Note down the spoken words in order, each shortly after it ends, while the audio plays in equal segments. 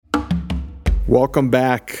Welcome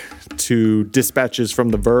back to Dispatches from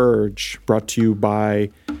The Verge, brought to you by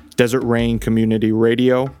Desert Rain Community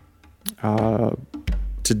Radio.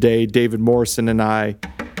 Today, David Morrison and I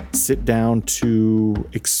sit down to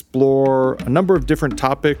explore a number of different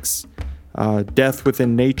topics, death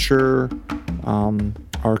within nature,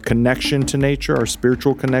 our connection to nature, our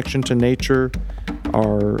spiritual connection to nature,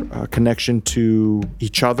 our connection to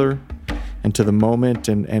each other and to the moment,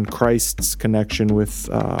 and Christ's connection with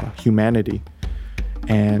humanity.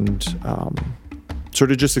 And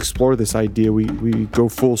sort of just explore this idea. We go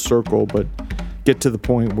full circle, but get to the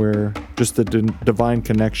point where just the divine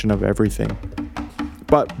connection of everything.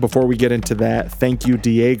 But before we get into that, thank you,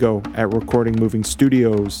 Diego, at Recording Moving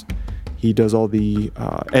Studios. He does all the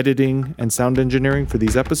editing and sound engineering for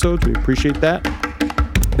these episodes. We appreciate that.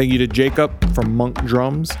 Thank you to Jacob from Monk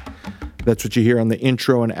Drums. That's what you hear on the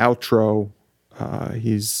intro and outro.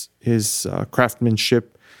 His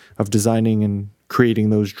craftsmanship of designing and creating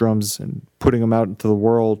those drums and putting them out into the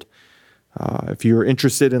world. If you're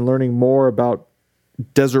interested in learning more about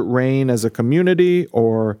Desert Rain as a community,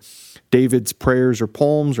 or David's prayers or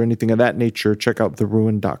poems or anything of that nature, check out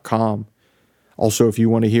theruin.com. Also, if you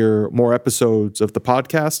want to hear more episodes of the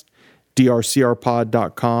podcast,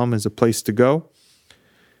 drcrpod.com is a place to go.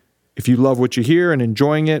 If you love what you hear and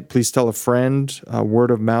enjoying it, please tell a friend.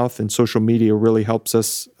 Word of mouth and social media really helps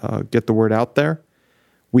us get the word out there.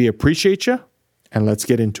 We appreciate you, and let's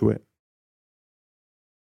get into it.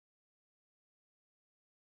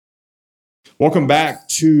 Welcome back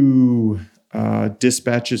to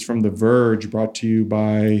Dispatches from The Verge, brought to you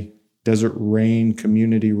by Desert Rain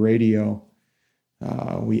Community Radio.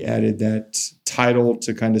 We added that title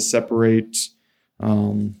to kind of separate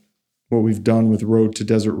what we've done with Road to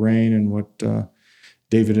Desert Rain and what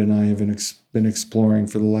David and I have been exploring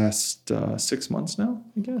for the last 6 months now,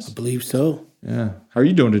 I guess. I believe so. Yeah. How are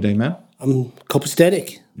you doing today, man? I'm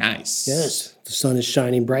copacetic. Nice. Yes. The sun is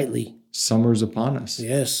shining brightly. Summer's upon us.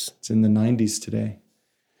 Yes. It's in the 90s today.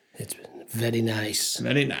 It's very nice.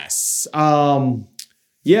 Very nice.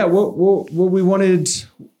 Yeah, what we wanted,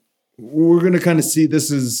 we're going to kind of see,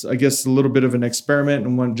 this is, I guess, a little bit of an experiment,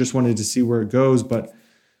 and just wanted to see where it goes, but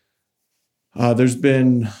there's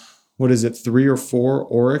been, 3 or 4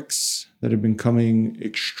 oryx that have been coming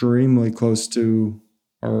extremely close to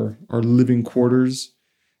our living quarters,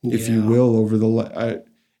 if you will, over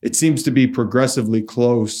it seems to be progressively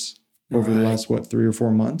close over the last, 3 or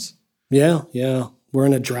 4 months? Yeah. We're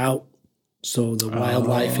in a drought, so the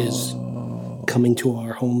wildlife is coming to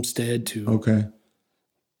our homestead to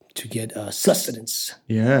get sustenance.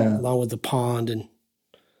 Yeah. Along with the pond, and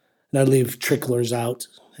I leave tricklers out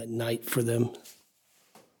at night for them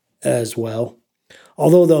as well.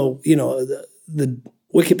 Although, the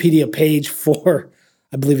Wikipedia page for,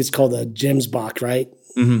 I believe it's called a Gemsbok, right?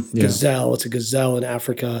 Mm-hmm. Yeah. Gazelle. It's a gazelle in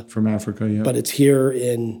Africa. From Africa, yeah. But it's here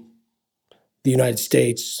in the United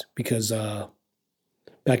States because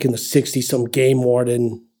back in the 60s, some game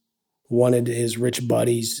warden wanted his rich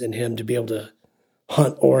buddies and him to be able to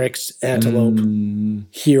hunt oryx, antelope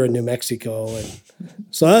here in New Mexico. And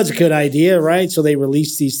so that's a good idea, right? So they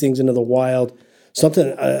released these things into the wild. Something,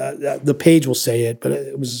 the page will say it, but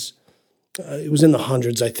it was in the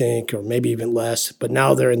hundreds, I think, or maybe even less. But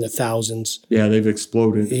now they're in the thousands. Yeah, they've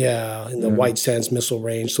exploded. Yeah, in the White Sands Missile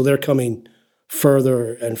Range. So they're coming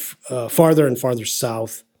farther and farther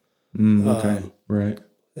south. Right.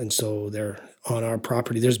 And so they're on our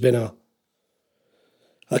property. There's been a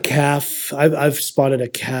calf. I've spotted a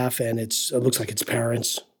calf, and it looks like its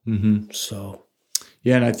parents. Mm-hmm. So.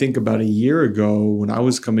 Yeah, and I think about a year ago when I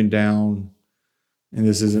was coming down, and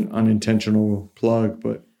this is an unintentional plug,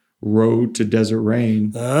 but Road to Desert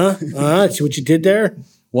Rain. See what you did there?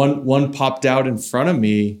 One popped out in front of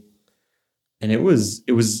me, and it was.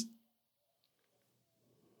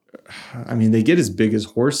 I mean, they get as big as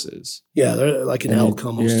horses. Yeah, they're like an elk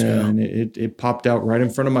almost. Yeah, and it popped out right in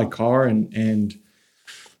front of my car, and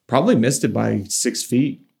probably missed it by 6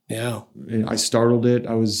 feet. Yeah, I startled it.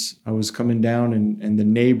 I was coming down, and the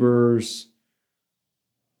neighbors,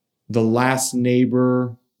 the last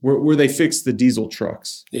neighbor where they fixed the diesel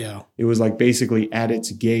trucks. Yeah, it was like basically at its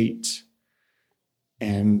gate,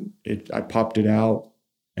 and I popped it out,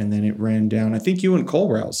 and then it ran down. I think you and Cole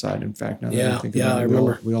were outside. In fact, now that I think about it, I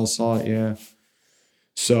remember. We all saw it. Yeah.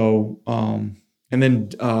 So, and then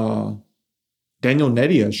Daniel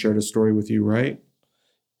Nedia shared a story with you, right?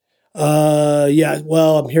 Yeah.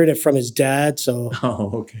 Well, I'm hearing it from his dad, so.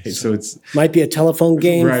 Oh, okay. So it's might be a telephone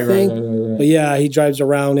game thing. Right. But yeah, he drives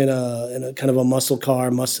around in a kind of a muscle car.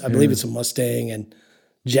 I believe it's a Mustang, and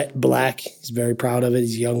jet black. He's very proud of it.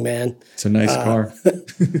 He's a young man. It's a nice car.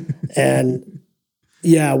 And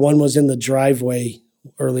Yeah, one was in the driveway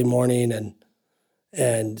early morning,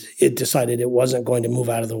 and it decided it wasn't going to move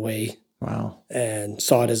out of the way, Wow. and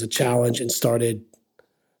saw it as a challenge and started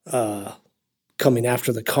coming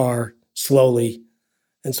after the car slowly.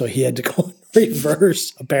 And so he had to go in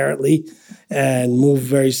reverse, apparently, and move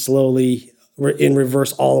very slowly in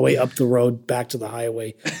reverse all the way up the road back to the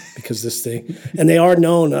highway because this thing. And they are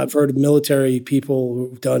known. I've heard of military people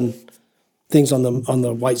who've done things on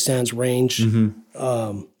the White Sands Range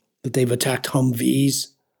that they've attacked Humvees.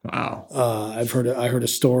 Wow. I heard a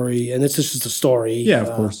story, and this is just a story. Yeah,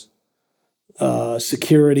 of course.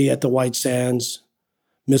 Security at the White Sands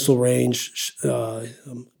missile range.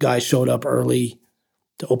 Guy showed up early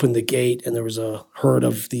to open the gate, and there was a herd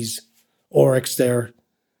of these oryx there,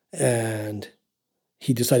 and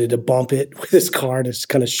he decided to bump it with his car to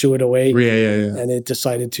kind of shoo it away. Yeah. And it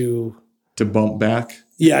decided to bump back.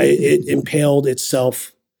 Yeah, it impaled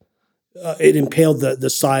itself. It impaled the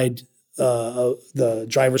side, the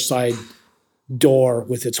driver's side door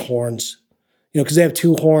with its horns. Because they have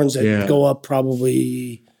two horns that go up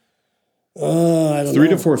probably, I don't know, 3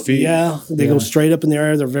 to 4 feet. Yeah, they go straight up in the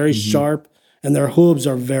air. They're very sharp, and their hooves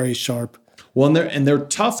are very sharp. Well, they're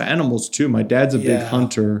tough animals too. My dad's a big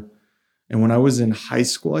hunter, and when I was in high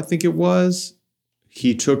school, I think it was,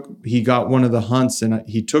 he got one of the hunts, and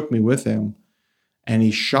he took me with him, and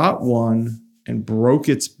he shot one and broke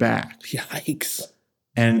its back. Yikes!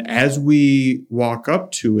 And as we walk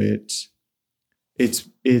up to it,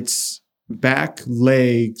 its back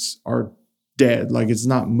legs are dead, like it's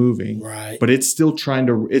not moving. Right. But it's still trying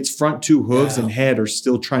to, its front two hooves and head are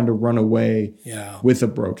still trying to run away with a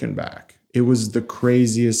broken back. It was the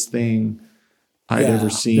craziest thing I'd ever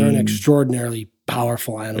seen. They're an extraordinarily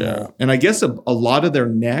powerful animal. Yeah. And I guess a lot of their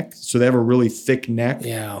neck, so they have a really thick neck,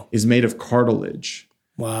 is made of cartilage.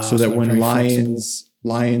 Wow. So that when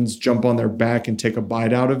lions jump on their back and take a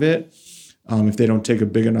bite out of it, if they don't take a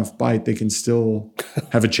big enough bite, they can still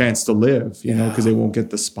have a chance to live, because they won't get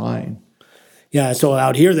the spine. Yeah, so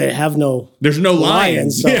out here they have there's no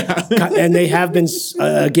lions. So, and they have been,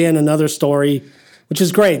 again, another story, which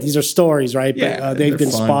is great. These are stories, right? Yeah, but they've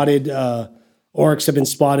been fun. spotted, oryx have been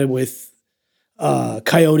spotted with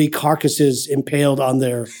coyote carcasses impaled on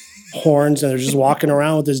their horns, and they're just walking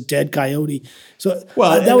around with this dead coyote. So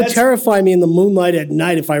that would terrify me in the moonlight at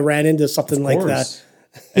night if I ran into something like that.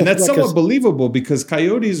 And that's somewhat believable because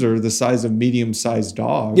coyotes are the size of medium-sized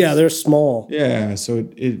dogs. Yeah, they're small. Yeah, so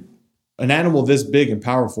an animal this big and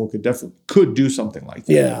powerful could do something like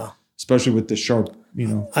that. Yeah, especially with the sharp,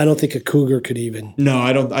 I don't think a cougar could even. No,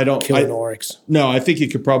 I don't kill an oryx. No, I think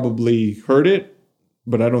it could probably hurt it,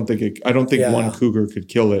 but I don't think one cougar could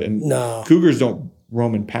kill it. And cougars don't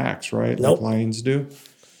roam in packs, right? Nope. Like lions do.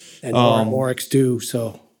 And oryx do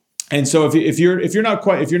so. And so if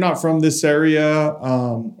you're not from this area,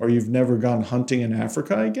 or you've never gone hunting in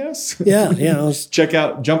Africa, I guess. Yeah.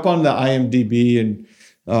 Jump on the IMDb and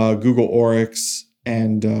Google oryx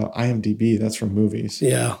and IMDb. That's from movies.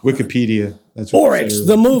 Yeah. Wikipedia. That's what Oryx,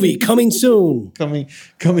 the movie coming soon. Coming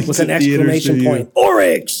with to an exclamation point.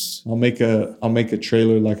 Oryx. I'll make a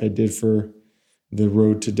trailer like I did for the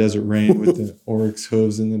Road to Desert Rain with the oryx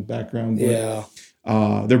hooves in the background. But,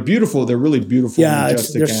 they're beautiful. They're really beautiful. Yeah,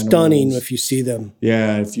 majestic they're animals. Stunning if you see them.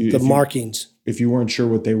 Yeah, markings. If you weren't sure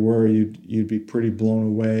what they were, you'd be pretty blown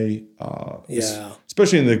away.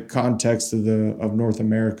 Especially in the context of North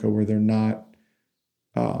America, where they're not.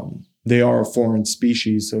 They are a foreign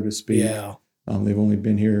species, so to speak. Yeah. They've only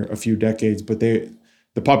been here a few decades, but the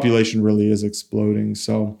population really is exploding.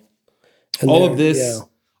 So all of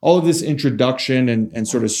this introduction and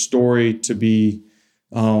sort of story to be.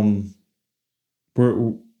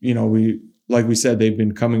 We like we said, they've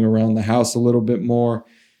been coming around the house a little bit more.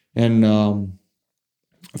 And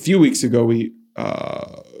a few weeks ago, we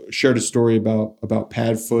shared a story about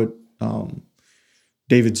Padfoot,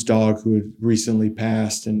 David's dog, who had recently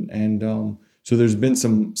passed. And so there's been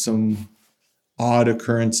some odd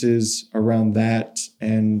occurrences around that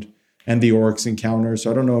and the oryx encounter.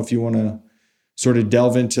 So I don't know if you want to sort of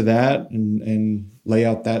delve into that and lay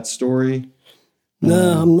out that story.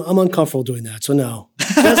 No, I'm uncomfortable doing that. So no,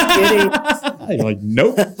 just kidding. You're like,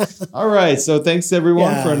 nope. All right. So thanks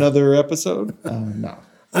everyone for another episode. No,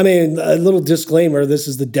 I mean, a little disclaimer: this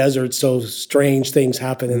is the desert, so strange things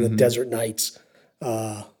happen in the desert nights.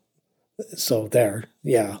 So there,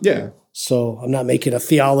 yeah. So I'm not making a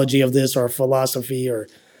theology of this or a philosophy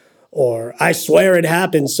or I swear it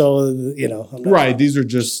happened. So I'm not, right.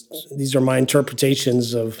 These are my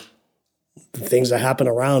interpretations of the things that happen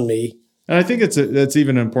around me. And I think that's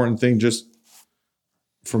even an important thing. Just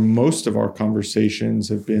for most of our conversations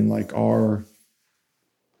have been like our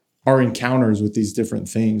our encounters with these different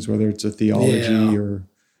things, whether it's a theology or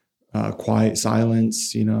quiet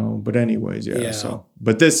silence, But anyways, So,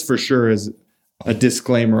 but this for sure is a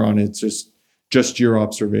disclaimer on it. It's just your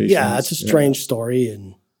observations. Yeah, it's a strange story,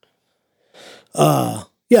 and so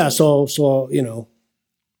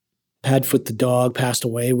Padfoot the dog passed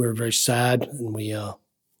away. We were very sad, and we're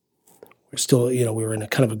still, we were in a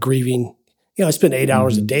kind of a grieving. I spent 8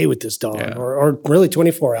 hours a day with this dog, or really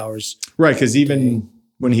 24 hours. Right, because even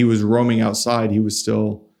when he was roaming outside, he was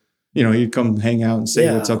still, he'd come hang out and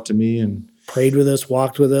say what's up to me, and prayed with us,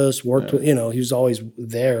 walked with us, worked with. He was always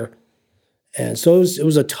there, and so it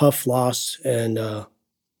was a tough loss, and so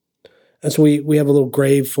we have a little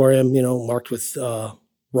grave for him, marked with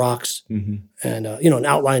rocks, and an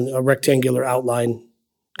outline, a rectangular outline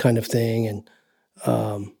kind of thing, and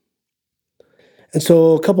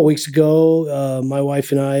so a couple of weeks ago, my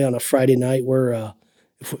wife and I on a Friday night, we're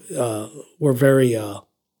very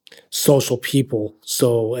social people,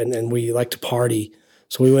 so and we like to party.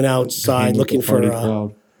 So we went outside looking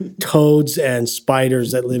for toads and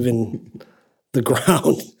spiders that live in the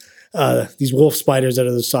ground. These wolf spiders that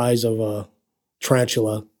are the size of a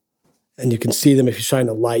tarantula, and you can see them if you shine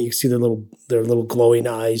a light. You can see their little glowing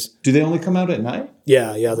eyes. Do they only come out at night?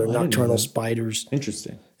 Yeah, they're nocturnal spiders.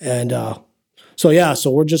 Interesting. And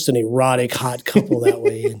so we're just an erotic hot couple that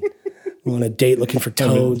way, and we're on a date looking for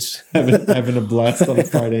toads, having a blast on a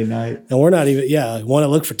Friday night, and we're not even want to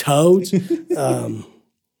look for toads.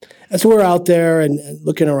 And so we're out there and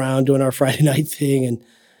looking around, doing our Friday night thing, and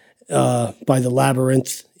by the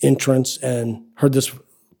labyrinth entrance, and heard this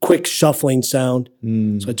quick shuffling sound.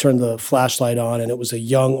 So I turned the flashlight on, and it was a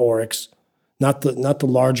young oryx, not the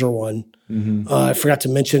larger one. I forgot to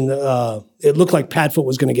mention it looked like Padfoot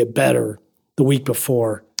was going to get better the week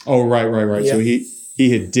before. Oh, right. Yeah. So he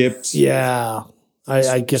had dipped. Yeah.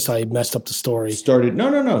 I guess I messed up the story.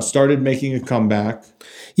 Started making a comeback.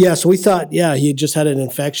 Yeah, so we thought, he had just had an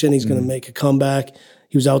infection. He's going to make a comeback.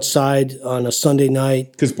 He was outside on a Sunday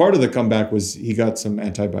night. Because part of the comeback was he got some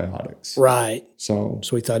antibiotics. Right. So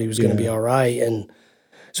we thought he was going to be all right. And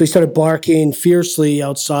so he started barking fiercely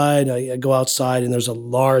outside. I go outside, and there's a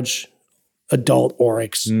large adult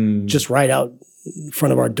oryx just right out in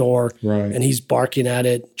front of our door. Right. And he's barking at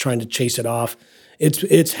it, trying to chase it off.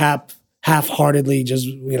 It's half-heartedly just,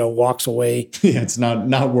 walks away. Yeah, it's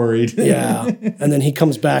not worried. Yeah. And then he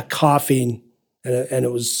comes back coughing, and it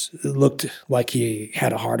looked like he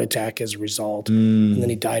had a heart attack as a result. And then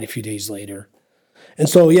he died a few days later. And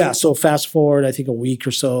so fast forward, I think a week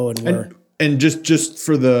or so, and just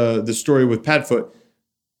for the story with Padfoot,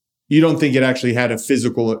 you don't think it actually had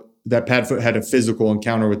that Padfoot had a physical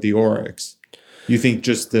encounter with the oryx. You think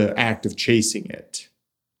just the act of chasing it.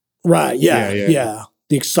 Right. Yeah.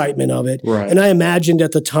 The excitement of it. Right. And I imagined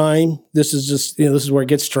at the time, this is just, this is where it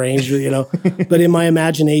gets strange, but in my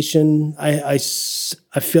imagination, I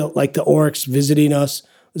felt like the oryx visiting us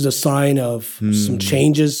was a sign of some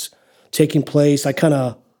changes taking place. I kind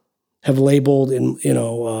of have labeled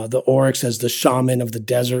the oryx as the shaman of the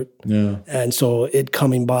desert. Yeah. And so it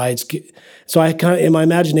coming by, so I kind of, in my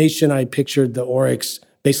imagination, I pictured the oryx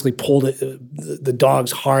basically pulled the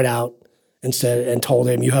dog's heart out and told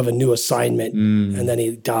him, you have a new assignment. And then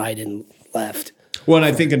he died and left. Well, and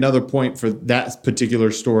I think another point for that particular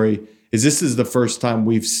story is this is the first time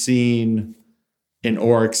we've seen an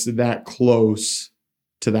oryx that close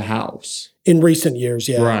to the house. In recent years,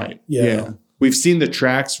 yeah. Right. Yeah. We've seen the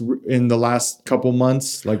tracks in the last couple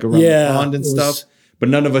months, like around the pond and stuff, but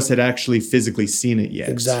none of us had actually physically seen it yet.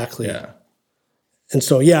 Exactly. Yeah. And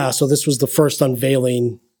so, so this was the first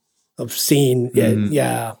unveiling of seeing it.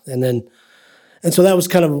 Yeah. And so that was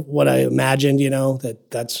kind of what I imagined,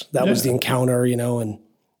 that was the encounter,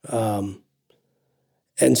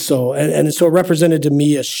 and so it represented to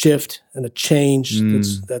me a shift and a change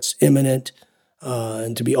that's imminent,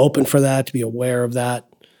 and to be open for that, to be aware of that.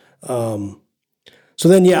 So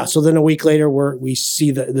then a week later, we see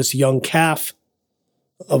this young calf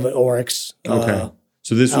of an oryx. Okay.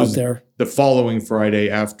 So this was there the following Friday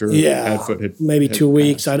after Padfoot had maybe 2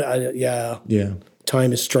 weeks. Yeah.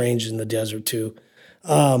 Time is strange in the desert too.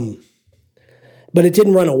 But it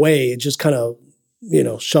didn't run away. It just kind of,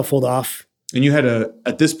 shuffled off. And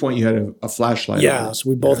at this point you had a flashlight. Yeah. So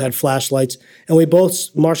we both had flashlights, and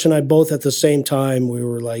Marsha and I both at the same time, we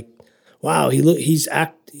were like, wow, he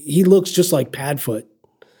looks just like Padfoot.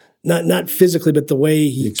 Not physically, but the way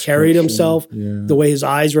he carried himself, the way his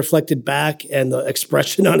eyes reflected back, and the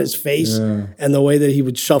expression on his face, and the way that he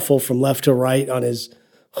would shuffle from left to right on his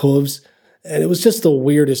hooves. And it was just the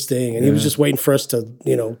weirdest thing. And he was just waiting for us to,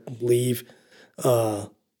 leave.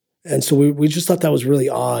 And so we just thought that was really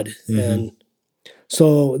odd. And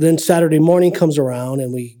So then Saturday morning comes around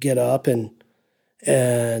and we get up and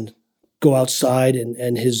go outside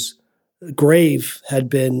and his grave had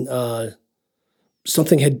been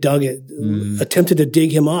something had dug it, attempted to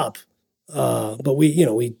dig him up, but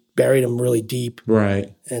we buried him really deep.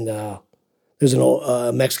 Right. And there's an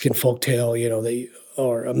old Mexican folktale,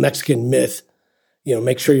 or a Mexican myth.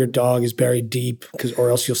 Make sure your dog is buried deep,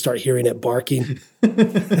 or else you'll start hearing it barking.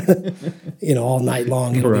 All night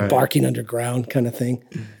long, it'll be barking underground, kind of thing.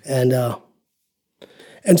 And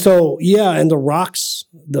so and the rocks,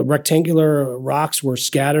 the rectangular rocks, were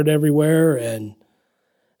scattered everywhere, and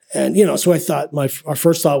so I thought our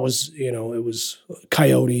first thought was it was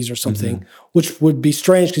coyotes or something, which would be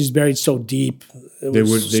strange because he's buried so deep. They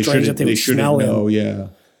would smell him. Yeah.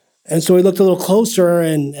 And so we looked a little closer,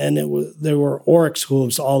 and there were oryx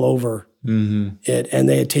hooves all over it, and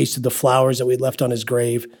they had tasted the flowers that we'd left on his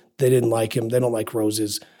grave. They didn't like him. They don't like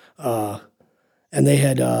roses, and they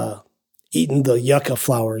had eaten the yucca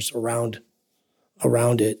flowers around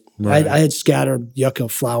it. Right. I had scattered yucca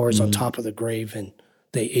flowers on top of the grave, and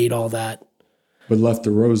they ate all that, but left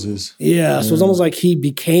the roses. Yeah, so it was almost like he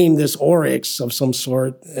became this oryx of some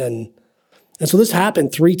sort, and so this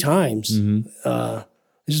happened 3 times. I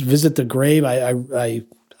just visit the grave. I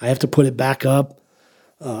have to put it back up.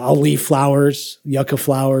 I'll leave flowers, yucca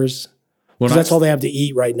flowers, because that's all they have to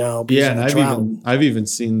eat right now. Yeah, and I've even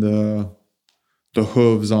seen the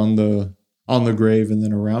hooves on the grave and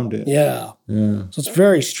then around it. Yeah. Yeah. So it's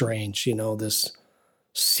very strange, this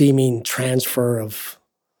seeming transfer of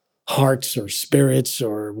hearts or spirits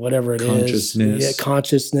or whatever it is. Yeah,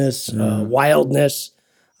 consciousness, wildness.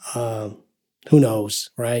 Who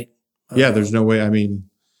knows, right? Yeah, there's no way. I mean,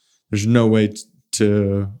 there's no way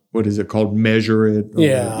to, what is it called, measure it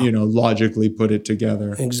or, logically put it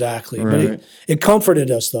together. Exactly. Right. But it comforted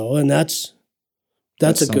us, though, and that's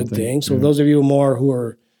a good thing. So those of you who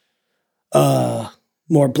are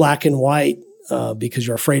more black and white because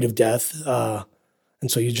you're afraid of death, and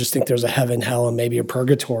so you just think there's a heaven, hell, and maybe a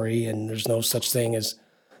purgatory, and there's no such thing as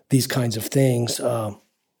these kinds of things.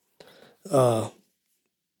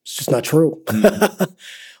 It's just not true.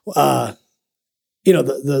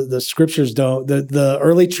 The scriptures don't. The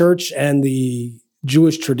early church and the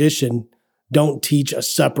Jewish tradition don't teach a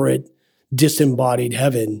separate, disembodied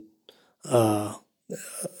heaven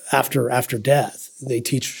after death. They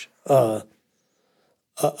teach a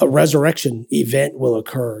resurrection event will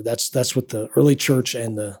occur. That's what the early church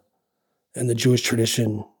and the Jewish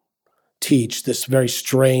tradition teach. This very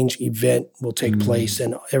strange event will take place,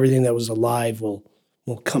 and everything that was alive will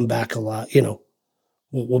come back alive.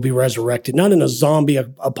 Will be resurrected, not in a zombie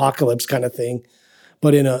apocalypse kind of thing,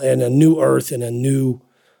 but in a new earth and a new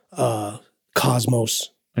cosmos.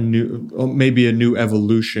 Maybe a new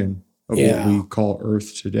evolution of what we call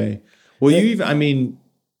Earth today. Well,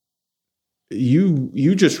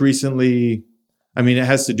 you just recently, it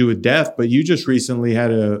has to do with death, but you just recently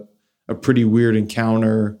had a pretty weird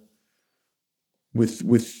encounter with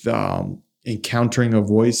encountering a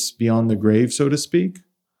voice beyond the grave, so to speak.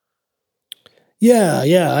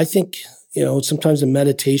 Yeah. I think, sometimes in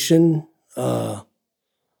meditation,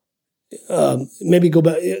 maybe go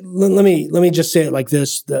back. Let me just say it like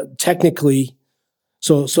this, that technically,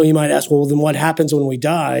 so you might ask, well, then what happens when we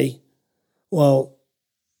die? Well,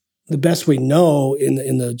 the best we know in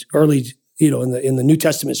the early, in the New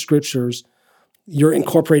Testament scriptures, you're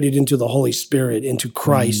incorporated into the Holy Spirit, into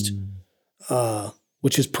Christ,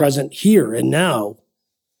 which is present here and now.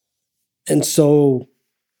 And so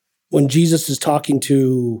when Jesus is talking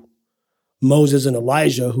to Moses and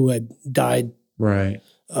Elijah, who had died, right?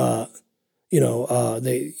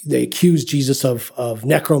 They accuse Jesus of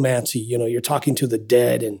necromancy. You're talking to the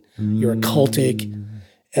dead, and you're occultic,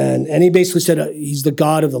 and he basically said he's the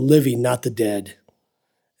God of the living, not the dead.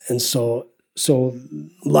 And so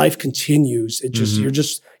life continues. It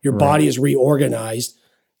just your body is reorganized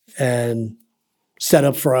and set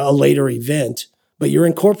up for a later event. But you're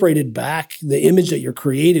incorporated back, the image that you're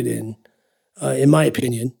created in my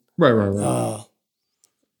opinion. Right.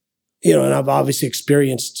 And I've obviously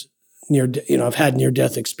experienced I've had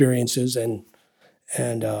near-death experiences and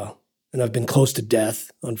I've been close to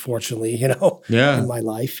death, unfortunately, in my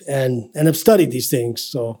life, and I've studied these things.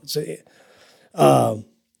 So, but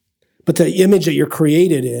the image that you're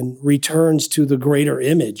created in returns to the greater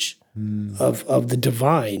image of the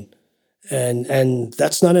divine, and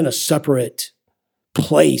that's not in a separate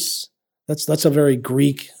place. That's a very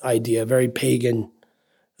Greek idea, very pagan,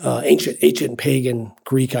 ancient pagan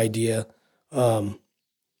Greek idea.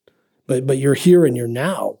 But you're here and you're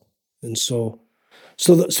now, and so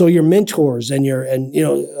your mentors and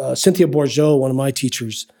Cynthia Bourgeault, one of my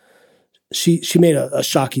teachers, she made a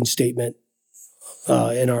shocking statement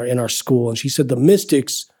in our school, and she said the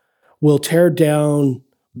mystics will tear down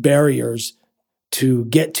barriers to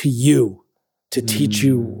get to you, to teach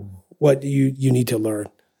you what you need to learn.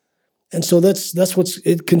 And so that's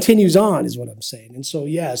it continues on, is what I'm saying. And so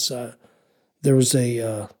yes, there was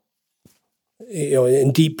a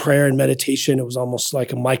in deep prayer and meditation, it was almost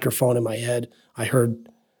like a microphone in my head. I heard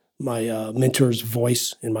my mentor's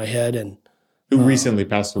voice in my head, and who recently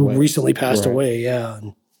passed away. Yeah.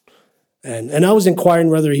 And I was inquiring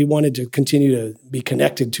whether he wanted to continue to be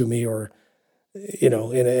connected to me, or in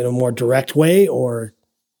a more direct way, or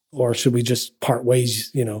should we just part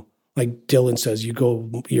ways, like Dylan says, you go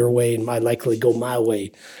your way and I likely go my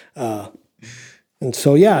way. And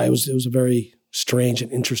so, yeah, it was a very strange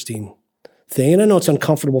and interesting thing. And I know it's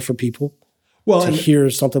uncomfortable for people to hear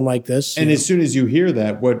something like this. And as soon as you hear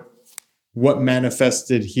that, what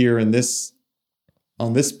manifested here on this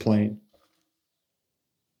plane?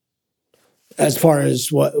 As far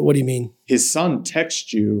as what do you mean? His son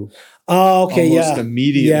texted you. Oh, okay, almost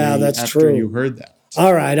immediately after true. You heard that.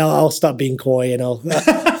 All right, I'll stop being coy,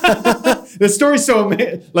 The story's so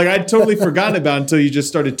like I'd totally forgotten about until you just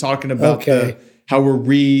started talking about how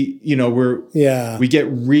we get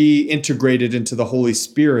reintegrated into the Holy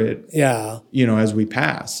Spirit. Yeah. As we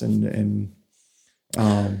pass and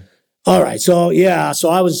all right. So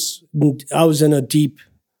I was in a deep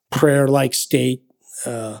prayer-like state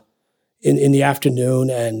in the afternoon,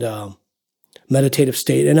 and meditative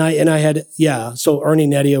state. And I had so Ernie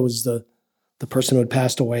Nedia was the person who had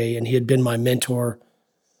passed away, and he had been my mentor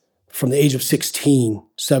from the age of 16,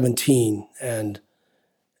 17, and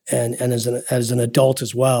as an adult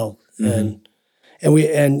as well. Mm-hmm.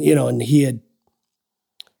 And he had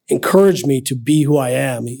encouraged me to be who I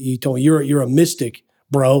am. He told me, you're a mystic,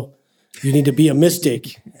 bro. You need to be a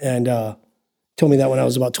mystic. And told me that when I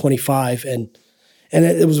was about 25. And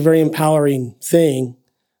it was a very empowering thing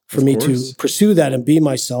for me to pursue that and be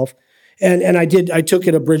myself. And I did. I took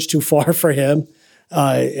it a bridge too far for him,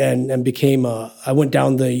 and became. I went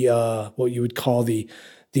down the what you would call the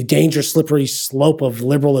dangerous, slippery slope of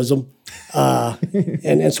liberalism,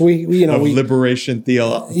 and so we liberation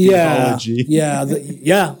theology.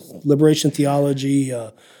 Liberation theology,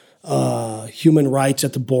 human rights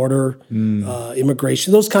at the border,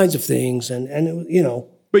 immigration, those kinds of things, and.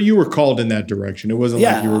 But you were called in that direction. It wasn't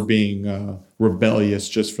like you were being rebellious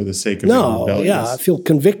just for the sake of being rebellious. Yeah, I feel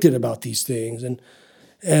convicted about these things,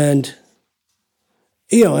 and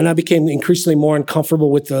I became increasingly more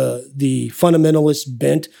uncomfortable with the fundamentalist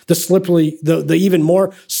bent, the even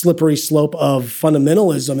more slippery slope of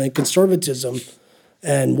fundamentalism and conservatism,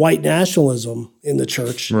 and white nationalism in the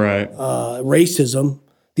church, right? Racism,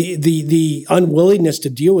 the unwillingness to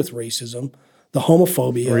deal with racism. The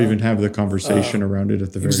homophobia. Or even have the conversation around it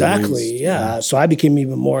at the very least. Exactly, yeah. So I became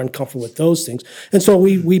even more uncomfortable with those things. And so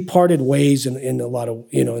we parted ways in a lot of,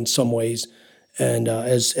 in some ways, and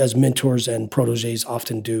as mentors and proteges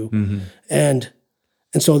often do. Mm-hmm. And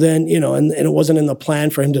so then, and it wasn't in the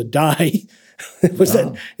plan for him to die. It was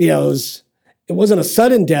it wasn't a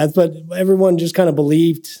sudden death, but everyone just kind of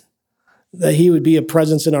believed that he would be a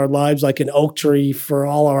presence in our lives like an oak tree for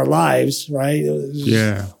all our lives, right?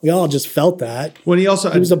 We all just felt that. Well, he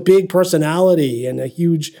was a big personality and a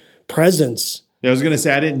huge presence. Yeah, I was going to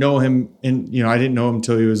say, I didn't know him I didn't know him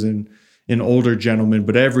until he was an older gentleman,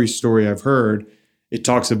 but every story I've heard, it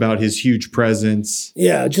talks about his huge presence.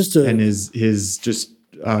 Yeah, and his just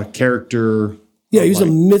character. Yeah, he was a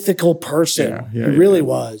mythical person. He really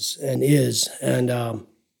was and is.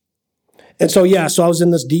 And so, so I was in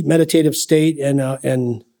this deep meditative state, and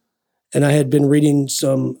I had been reading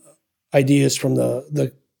some ideas from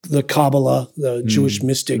the Kabbalah, the Jewish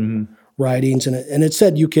mystic writings, and it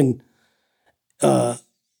said you can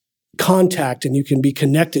contact and you can be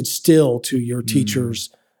connected still to your teachers,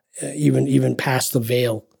 even past the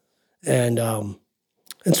veil, and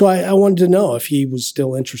so I wanted to know if he was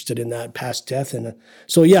still interested in that past death, and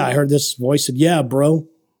so I heard this voice said, "Yeah, bro."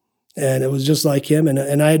 And it was just like him.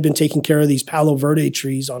 And I had been taking care of these Palo Verde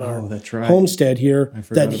trees on our homestead here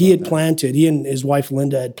that he had planted. He and his wife,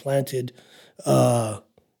 Linda, had planted 10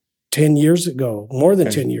 years ago, more than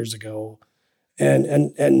 10 years ago.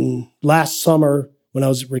 And last summer, when I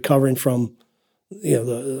was recovering from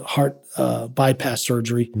the heart bypass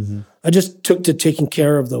surgery, I just took to taking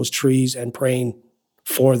care of those trees and praying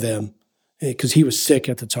for them. Because he was sick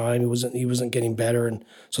at the time, he wasn't getting better, and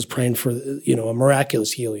so I was praying for a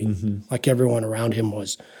miraculous healing, like everyone around him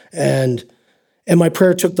was, and my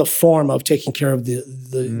prayer took the form of taking care of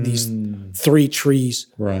these 3 trees,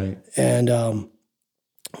 right? And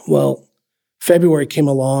February came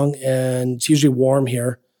along, and it's usually warm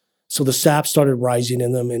here, So the sap started rising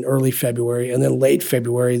in them in early February, and then late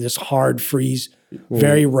February, this hard freeze,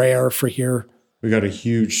 very rare for here. We got a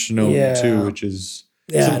huge snow too, which is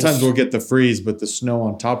sometimes we'll get the freeze, but the snow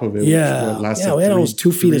on top of it, we had almost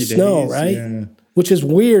 2 feet of snow, right? Yeah. Which is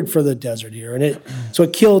weird for the desert here, and it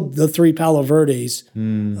killed the 3 Palo Verdes,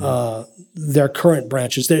 their current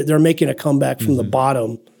branches. They're making a comeback from the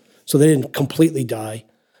bottom, so they didn't completely die,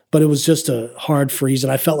 but it was just a hard freeze,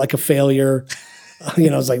 and I felt like a failure.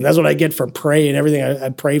 I was like, that's what I get for praying. Everything I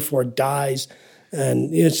pray for dies.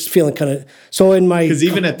 And it's just feeling kind of, so in my. Because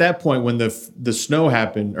even at that point, when the snow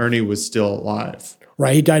happened, Ernie was still alive.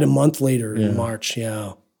 Right. He died a month later in March.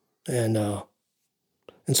 Yeah. And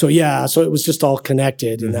so, so it was just all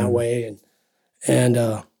connected in that way. And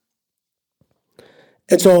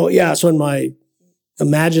so in my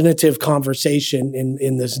imaginative conversation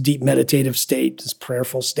in this deep meditative state, this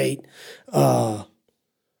prayerful state,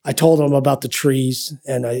 I told him about the trees,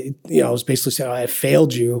 and I was basically saying, I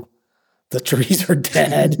failed you. The trees are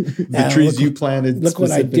dead. The trees you planted. Look what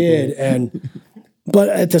I did. But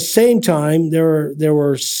at the same time, there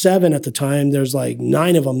were 7 at the time. There's like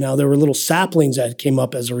 9 of them now. There were little saplings that came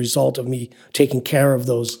up as a result of me taking care of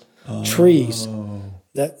those trees.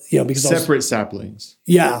 That because separate saplings.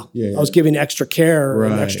 Yeah. I was giving extra care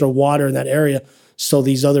and extra water in that area. So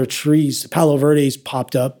these other trees, Palo Verdes,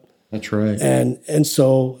 popped up. That's right. And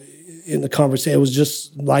so in the conversation, it was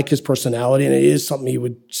just like his personality, and it is something he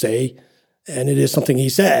would say, and it is something he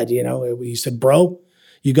said. He said, "Bro,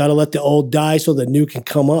 you got to let the old die so the new can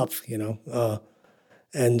come up."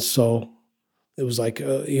 And so it was like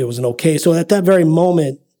it was an okay. So at that very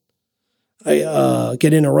moment, I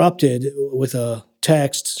get interrupted with a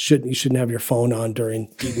text. You shouldn't have your phone on during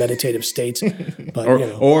deep meditative states, but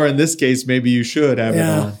or in this case, maybe you should have it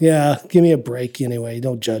on. Yeah, give me a break anyway.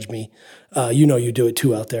 Don't judge me. You do it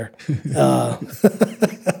too out there.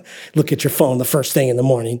 Look at your phone the first thing in the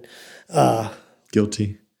morning.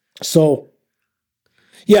 Guilty. So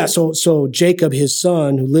Jacob, his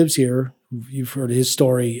son, who lives here, you've heard his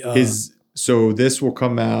story. So this will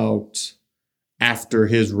come out after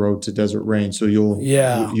his road to Desert Rain. So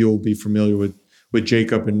you'll be familiar with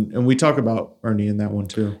Jacob, and we talk about Ernie in that one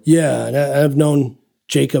too. Yeah, and I've known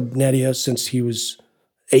Jacob Nedia since he was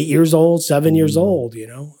 8 years old, 7 years old,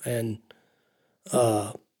 and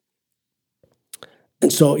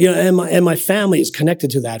so and my family is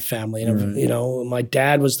connected to that family, and my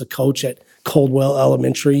dad was the coach at Coldwell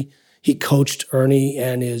Elementary. He coached Ernie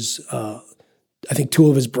and his, I think 2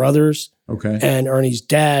 of his brothers. Okay, and Ernie's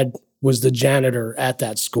dad was the janitor at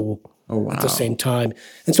that school. Oh, wow. At the same time.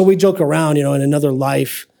 And so we joke around, in another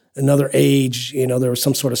life, another age, there was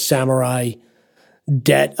some sort of samurai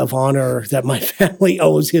debt of honor that my family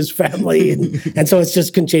owes his family. And so it's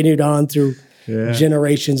just continued on through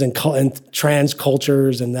generations and trans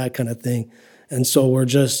cultures and that kind of thing. And so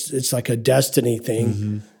it's like a destiny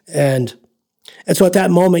thing. And so at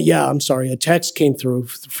that moment, a text came through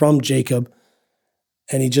from Jacob,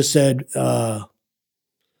 and he just said,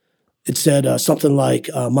 it said something like,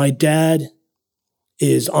 my dad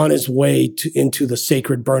is on his way into the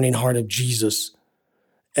sacred burning heart of Jesus,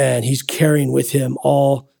 and he's carrying with him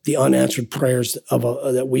all the unanswered prayers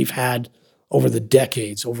that we've had over the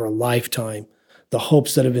decades, over a lifetime, the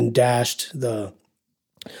hopes that have been dashed, the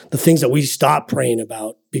things that we stopped praying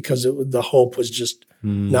about because the hope was just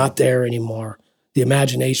not there anymore. The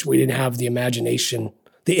imagination, we didn't have the imagination,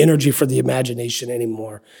 the energy for the imagination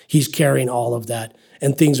anymore. He's carrying all of that.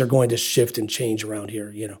 And things are going to shift and change around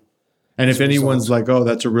here, And if anyone's like, "Oh,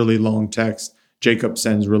 that's a really long text," Jacob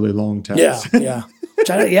sends really long texts. Yeah.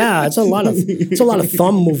 It's a lot of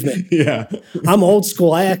thumb movement. Yeah, I'm old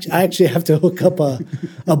school. I actually have to hook up a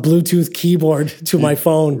Bluetooth keyboard to my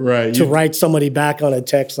phone to write somebody back on a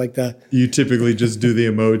text like that. You typically just do the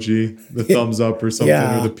emoji, the thumbs up or something,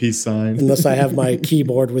 or the peace sign, unless I have my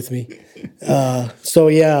keyboard with me.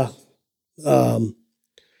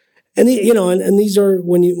 And these are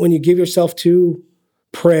when you give yourself to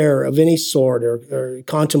prayer of any sort or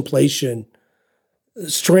contemplation,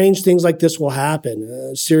 strange things like this will happen.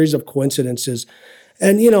 A series of coincidences,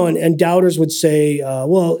 and doubters would say,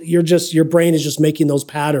 "Well, your brain is just making those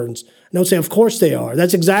patterns." And I would say, "Of course they are.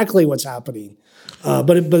 That's exactly what's happening."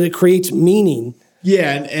 But it creates meaning.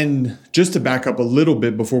 Yeah, and just to back up a little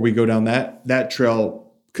bit before we go down that trail,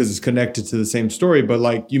 because it's connected to the same story. But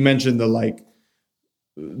like you mentioned,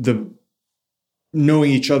 the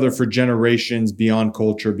knowing each other for generations beyond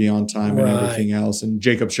culture, beyond time, and everything else. And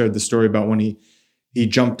Jacob shared the story about when he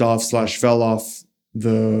jumped off / fell off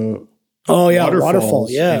the Oh yeah, waterfall.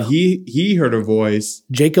 Yeah, and he heard a voice.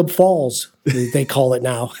 Jacob Falls, they call it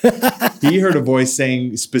now. He heard a voice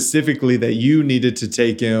saying specifically that you needed to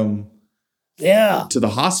take him to the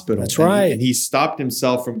hospital. That's right. And he stopped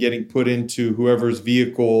himself from getting put into whoever's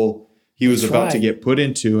vehicle he was about to get put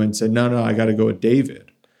into and said, no, I got to go with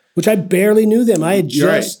David. Which I barely knew them. I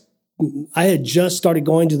had just started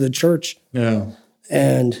going to the church. Yeah.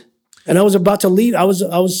 And I was about to leave. I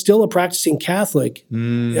was still a practicing Catholic.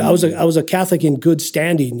 I was a Catholic in good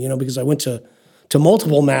standing, because I went to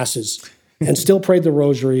multiple masses and still prayed the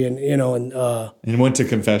rosary and went to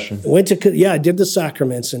confession. I did the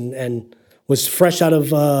sacraments and was fresh out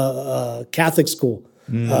of Catholic school.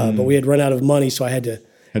 But we had run out of money, so I had to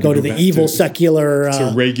go to the evil secular. It's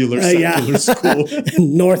a regular secular school.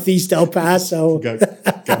 In Northeast El Paso.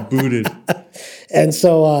 Got booted. And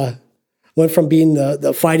so went from being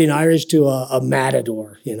the Fighting Irish to a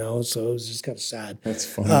matador, so it was just kind of sad. That's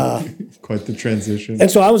fun. Quite the transition. And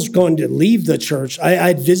so I was going to leave the church.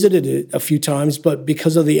 I'd visited it a few times, but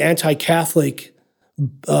because of the anti-Catholic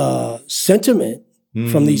sentiment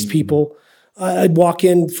from these people, I'd walk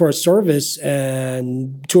in for a service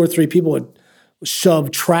and 2 or 3 people would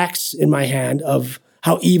shove tracts in my hand of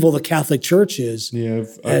how evil the Catholic Church is. Yeah,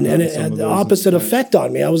 and it had the opposite effect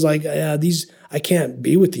on me. I was like, I can't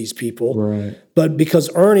be with these people. Right. But because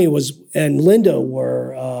Ernie and Linda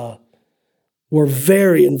were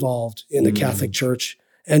very involved in the Catholic Church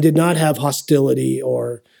and did not have hostility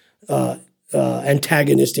or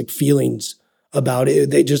antagonistic feelings about it.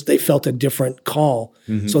 They felt a different call.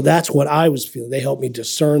 So that's what I was feeling. They helped me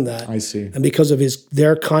discern that. I see. And because of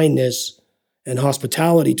their kindness and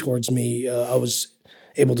hospitality towards me, I was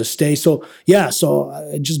able to stay. So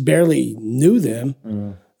I just barely knew them.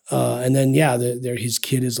 And then, his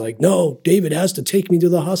kid is like, no, David has to take me to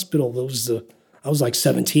the hospital. I was like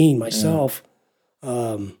 17 myself. I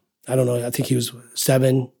don't know. I think he was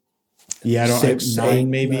 7. Yeah, 6, 9 8,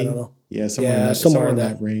 maybe. I don't know. Yeah, somewhere in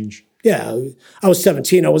that range. Yeah, I was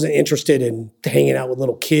 17. I wasn't interested in hanging out with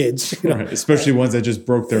little kids. Right. Especially ones that just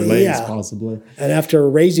broke their legs, possibly. And after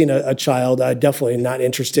raising a child, I'm definitely not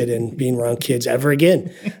interested in being around kids ever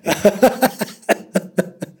again.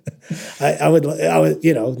 I would,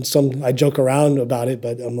 I joke around about it,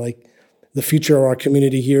 but I'm like, the future of our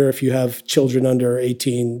community here, if you have children under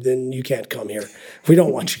 18, then you can't come here. We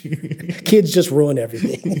don't want you. Kids just ruin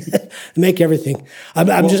everything, make everything.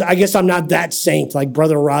 I guess I'm not that saint like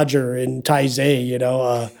Brother Roger and Taizé,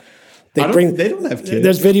 They don't have kids.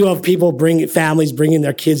 There's video of families bringing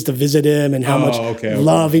their kids to visit him and how much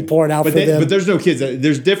love he poured out for them. But there's no kids.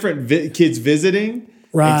 There's different kids visiting.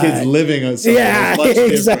 Right. And kids living on something. Yeah,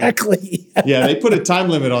 exactly. Yeah, they put a time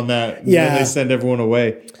limit on that. Yeah. And they send everyone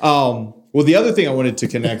away. Well, the other thing I wanted to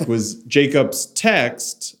connect was Jacob's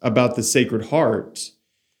text about the Sacred Heart.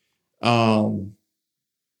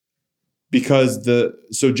 Because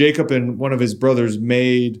Jacob and one of his brothers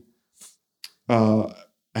made a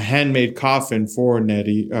handmade coffin for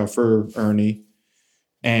Ernie,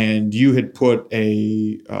 and you had put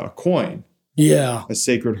a coin, a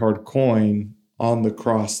Sacred Heart coin on the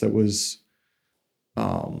cross that was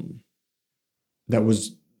on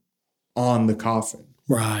the coffin.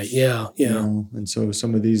 Right. Yeah. Yeah. And so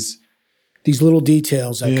some of these little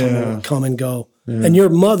details that come and go. Yeah. And your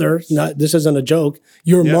mother, this isn't a joke,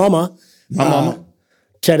 your mama,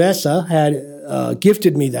 Teresa, had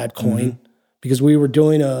gifted me that coin because we were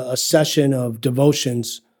doing a session of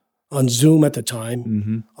devotions on Zoom at the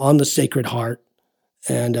time on the Sacred Heart.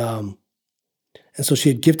 And so she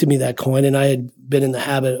had gifted me that coin, and I had been in the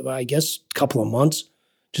habit of, I guess, a couple of months,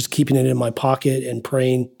 just keeping it in my pocket and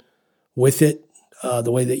praying with it,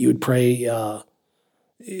 the way that you would pray.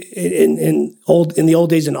 In the old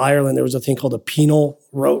days in Ireland, there was a thing called a penal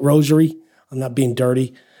rosary. I'm not being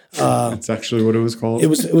dirty. That's actually what it was called. It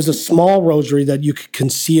was a small rosary that you could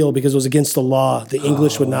conceal because it was against the law. The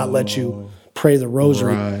English would not let you pray the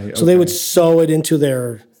rosary, so they would sew it into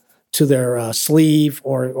their sleeve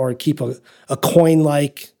or keep a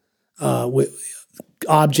coin-like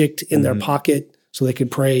object in their pocket so they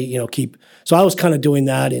could pray. So I was kind of doing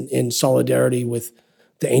that in solidarity with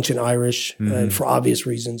the ancient Irish for obvious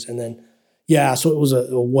reasons, and then so it was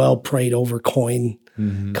a well prayed over coin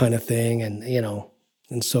kind of thing, and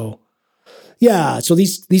so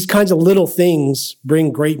these kinds of little things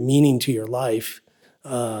bring great meaning to your life,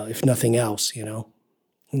 if nothing else,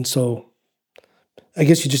 and so. I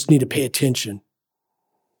guess you just need to pay attention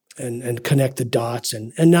and connect the dots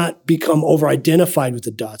and not become over-identified with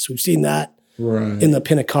the dots. We've seen that in the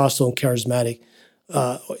Pentecostal and Charismatic.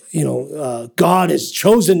 God has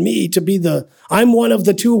chosen me to be I'm one of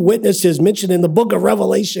the 2 witnesses mentioned in the book of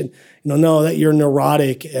Revelation. No, that you're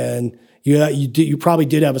neurotic and You probably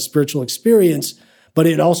did have a spiritual experience, but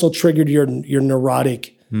it also triggered your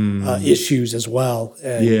neurotic issues as well.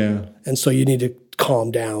 And so you need to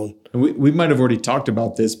calm down. And we might have already talked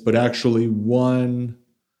about this, but actually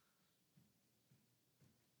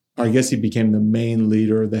I guess he became the main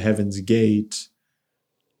leader of the Heaven's Gate,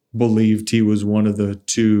 believed he was one of the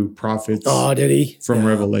two prophets did he? From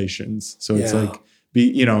Revelations. So it's like,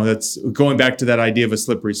 that's going back to that idea of a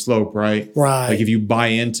slippery slope, right? Right. Like if you buy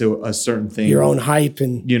into a certain thing, your own hype,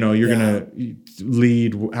 and you're going to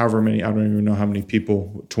lead however many, I don't even know how many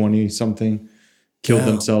people, 20 something, killed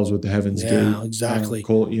themselves with the Heaven's Gate. Yeah, exactly.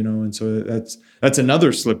 And so that's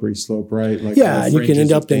another slippery slope, right? Like and you can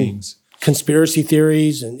end up in conspiracy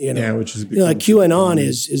theories, and which is like QAnon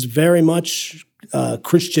is very much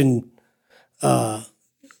Christian.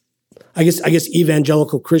 I guess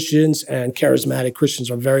evangelical Christians and charismatic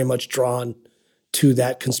Christians are very much drawn to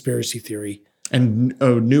that conspiracy theory. And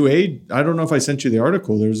New Age, I don't know if I sent you the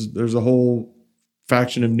article. There's a whole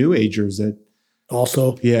faction of New Agers that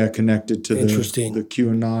also connected to the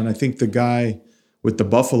QAnon. I think the guy with the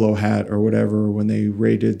buffalo hat or whatever, when they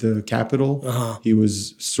raided the Capitol, he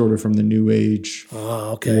was sort of from the New Age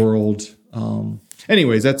world.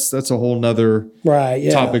 Anyways, that's a whole nother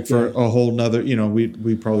topic for a whole nother,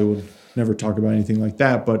 we probably will never talk about anything like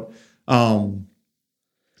that, but I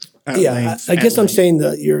guess I'm saying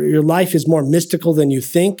that your life is more mystical than you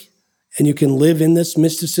think, and you can live in this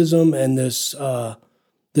mysticism and this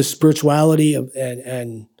spirituality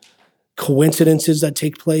and coincidences that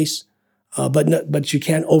take place, but you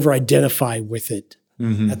can't over-identify with it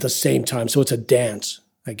at the same time. So it's a dance,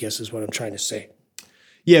 I guess, is what I'm trying to say.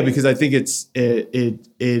 Yeah, because I think it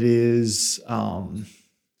is.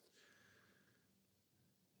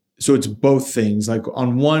 So it's both things. Like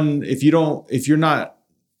on one, if you're not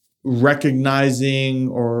recognizing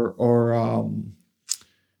or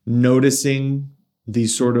noticing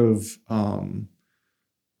these sort of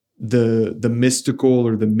the mystical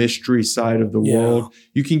or the mystery side of the world,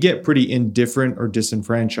 you can get pretty indifferent or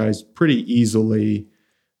disenfranchised pretty easily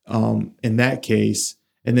in that case.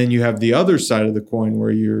 And then you have the other side of the coin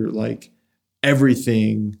where you're like,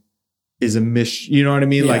 everything is a you know what I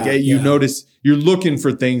mean? Notice, you're looking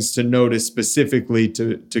for things to notice specifically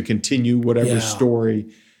to continue whatever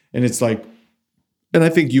story. And it's like, and I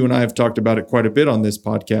think you and I have talked about it quite a bit on this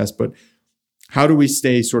podcast, but how do we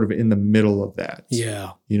stay sort of in the middle of that?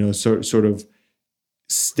 Yeah. Sort of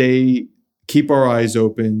keep our eyes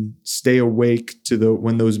open, stay awake to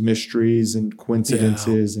when those mysteries and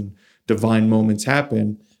coincidences and divine moments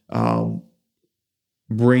happen,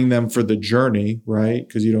 bring them for the journey, right?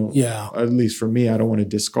 Because you don't, at least for me, I don't want to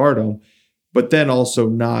discard them, but then also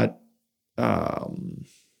not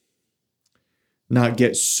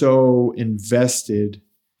get so invested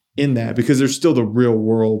in that, because there's still the real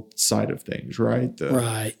world side of things, right?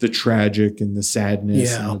 The tragic and the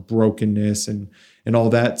sadness and the brokenness and all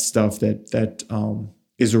that stuff that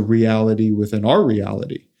is a reality within our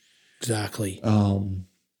reality. Exactly.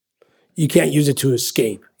 You can't use it to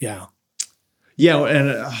escape. Yeah. Yeah,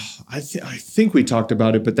 and I think we talked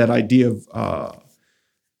about it, but that idea of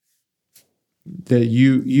that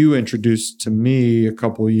you introduced to me a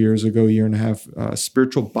couple of years ago, year and a half,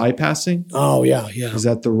 spiritual bypassing. Oh, yeah. Is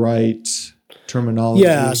that the right terminology?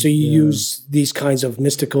 Yeah, so you use these kinds of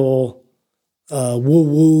mystical,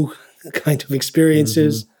 woo-woo kind of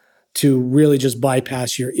experiences to really just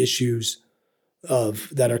bypass your issues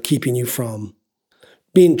that are keeping you from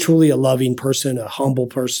being truly a loving person, a humble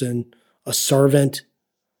person, a servant,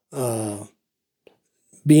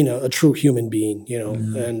 being a true human being,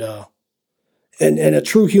 and a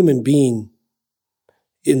true human being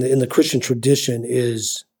in the Christian tradition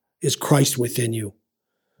is Christ within you.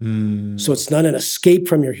 So it's not an escape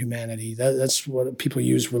from your humanity. That's what people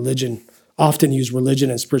often use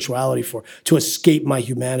religion and spirituality for, to escape my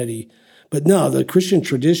humanity. But no, the Christian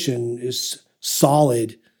tradition is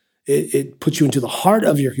solid. It puts you into the heart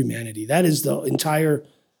of your humanity. That is the entire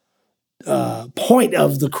point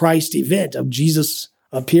of the Christ event, of Jesus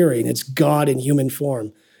appearing. It's God in human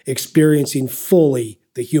form, experiencing fully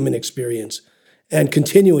the human experience and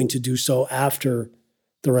continuing to do so after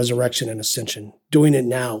the resurrection and ascension, doing it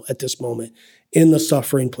now at this moment in the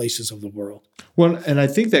suffering places of the world. Well, and I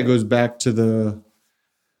think that goes back to the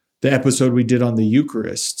episode we did on the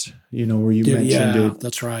Eucharist, where you mentioned it.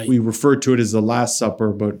 That's right. We referred to it as the Last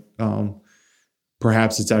Supper, but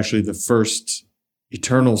perhaps it's actually the first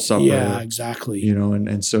eternal supper. Yeah, exactly.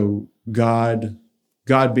 And so God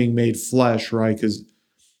being made flesh, right? Because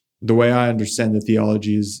the way I understand the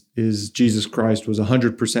theology is Jesus Christ was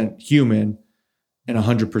 100% human and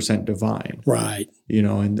 100% divine. Right.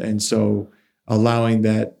 And so allowing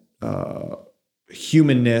that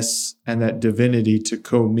humanness and that divinity to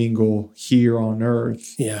commingle here on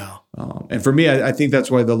earth. Yeah. And for me, I think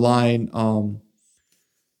that's why the line on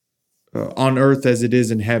earth as it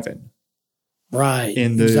is in heaven. Right.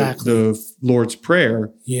 In the Lord's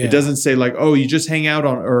Prayer, Yeah. it doesn't say like, oh, you just hang out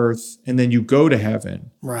on earth and then you go to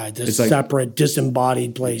heaven. Right. This It's separate,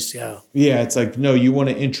 disembodied place. Yeah. Yeah, it's like, no, you want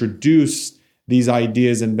to introduce these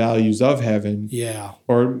ideas and values of heaven. Yeah.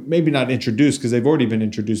 Or maybe not introduced because they've already been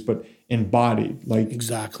introduced, but embodied. Like,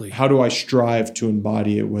 exactly. How do I strive to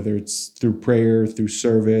embody it, whether it's through prayer, through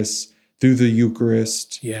service, through the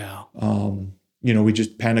Eucharist? Yeah. We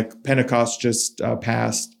just Pentecost just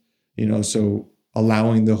passed, so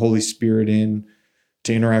allowing the Holy Spirit in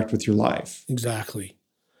to interact with your life. Exactly.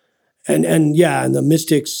 And the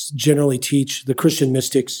mystics generally teach, the Christian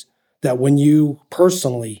mystics, that when you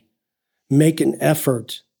personally make an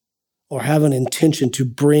effort or have an intention to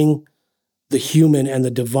bring the human and the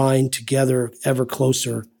divine together ever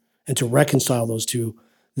closer and to reconcile those two,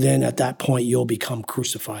 then at that point you'll become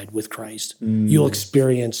crucified with Christ. You'll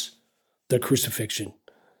experience the crucifixion.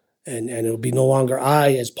 And it'll be no longer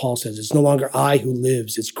I, as Paul says, it's no longer I who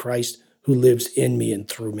lives, it's Christ who lives in me and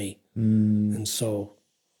through me. And so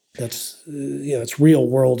that's, it's real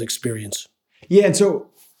world experience. Yeah. And so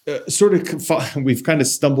we've kind of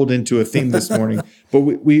stumbled into a theme this morning, but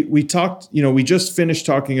we talked, we just finished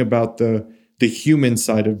talking about the human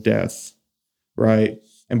side of death, right?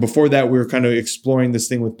 And before that, we were kind of exploring this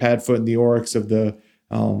thing with Padfoot and the Oryx of the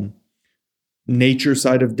nature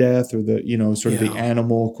side of death, or the, of the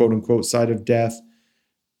animal, quote unquote, side of death.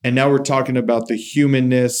 And now we're talking about the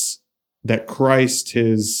humanness that Christ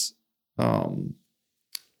has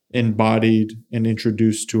embodied and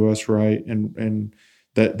introduced to us, right? And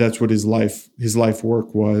that's what his life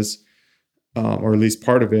work was, or at least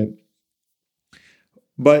part of it.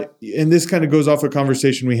 And this kind of goes off a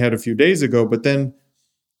conversation we had a few days ago, but then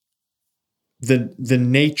the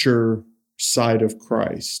nature side of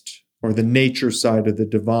Christ, or the nature side of the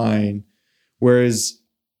divine, whereas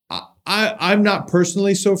I'm not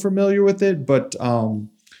personally so familiar with it, but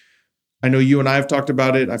I know you and I have talked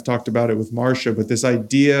about it. I've talked about it with Marcia, but this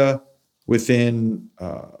idea within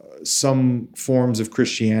some forms of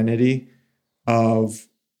Christianity of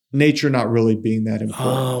nature not really being that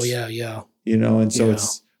important. Oh, yeah. And so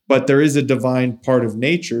but there is a divine part of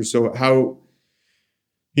nature. So how,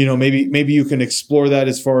 maybe you can explore that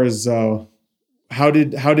as far as how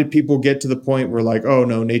did people get to the point where like, oh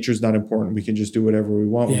no, nature's not important, we can just do whatever we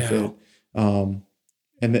want with it.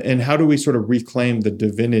 And how do we sort of reclaim the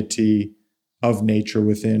divinity of nature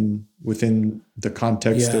within the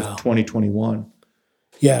context of 2021?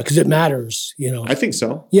 Yeah, because it matters, I think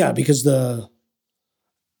so. Yeah, because the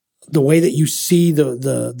way that you see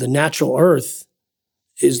the natural earth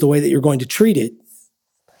is the way that you're going to treat it.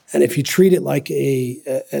 And if you treat it like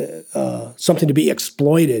something to be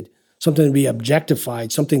exploited, something to be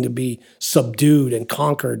objectified, something to be subdued and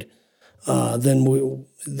conquered, then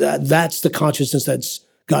that's the consciousness that's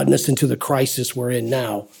gotten us into the crisis we're in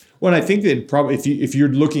now. Well, I think that probably if you're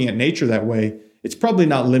looking at nature that way, it's probably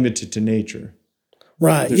not limited to nature.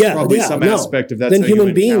 Right. There's probably some aspect of that. Then how human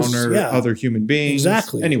you beings, encounter other human beings.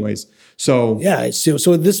 Exactly. Anyways, so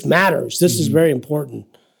so this matters. This is very important.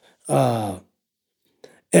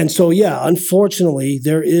 And so, unfortunately,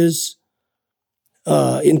 there is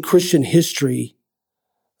in Christian history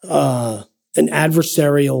an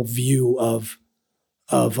adversarial view of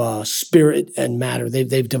spirit and matter.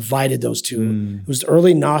 They've divided those two. It was the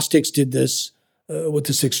early Gnostics did this with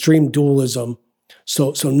this extreme dualism.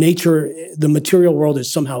 So nature, the material world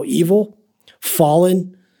is somehow evil,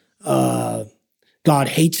 fallen. God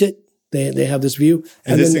hates it. They have this view.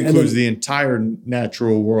 And this includes the entire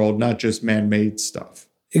natural world, not just man-made stuff.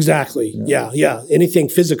 Exactly. Yeah. Anything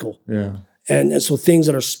physical. Yeah. And so things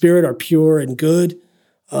that are spirit are pure and good.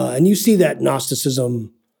 And you see that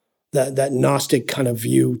Gnosticism, that Gnostic kind of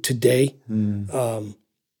view today. And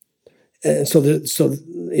so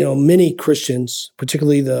many Christians,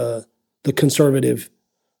 particularly the conservative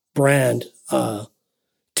brand,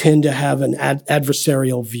 tend to have an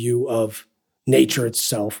adversarial view of nature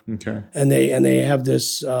itself. Okay. And they have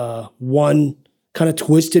this one kind of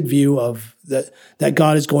twisted view of that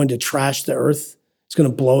God is going to trash the earth. It's going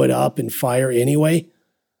to blow it up in fire anyway.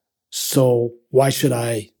 So why should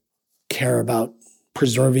I care about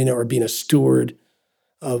preserving it or being a steward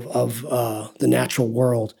of the natural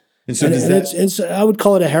world? And so I would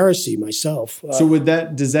call it a heresy myself. So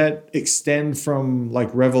does that extend from like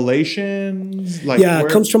Revelations? It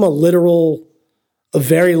comes from a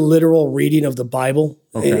very literal reading of the Bible.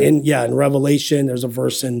 Okay. In Revelation, there's a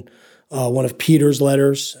verse in one of Peter's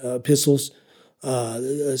letters, epistles,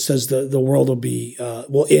 It says the world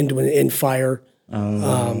will end in fire.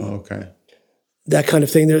 Okay. That kind of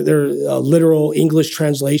thing. They're literal English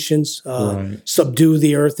translations. Right. Subdue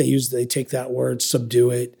the earth. They take that word, subdue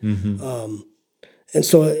it. And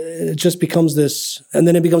so it just becomes this, and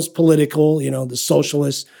then it becomes political. The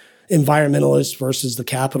socialist, environmentalist versus the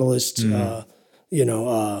capitalist. Kind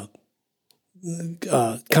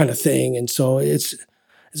of thing. And so it's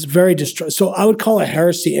very So I would call a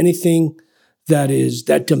heresy anything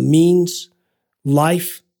that demeans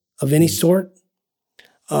life of any sort.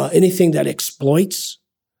 Anything that exploits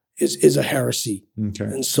is a heresy. Okay.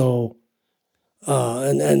 And so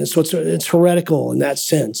so it's heretical in that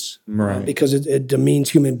sense, right? Because it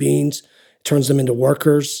demeans human beings, turns them into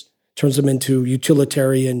workers, turns them into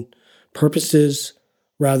utilitarian purposes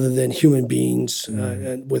rather than human beings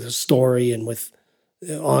and with a story and with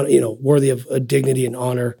worthy of dignity and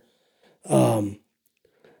honor.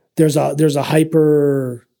 There's a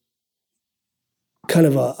hyper kind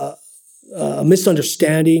of a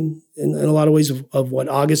misunderstanding in a lot of ways of what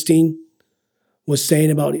Augustine was saying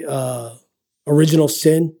about original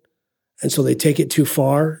sin, and so they take it too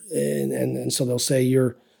far, and so they'll say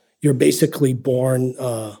you're basically born.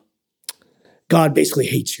 God basically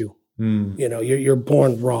hates you. You're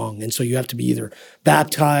born wrong, and so you have to be either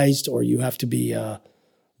baptized or you have to be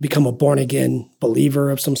become a born again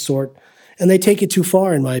believer of some sort, and they take it too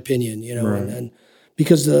far, in my opinion. Right. And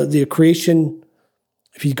because the creation.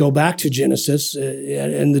 If you go back to Genesis,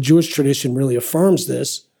 and the Jewish tradition really affirms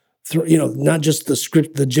this, not just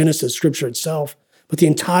the Genesis scripture itself, but the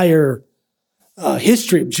entire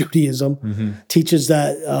history of Judaism teaches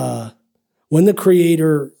that when the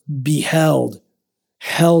Creator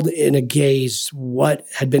held in a gaze what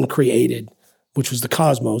had been created, which was the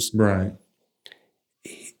cosmos. Right.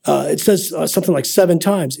 It says something like 7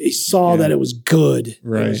 times. He saw that it was good.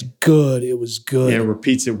 Right. It was good. It was good. Yeah, it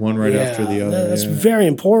repeats it one right after the other. That's very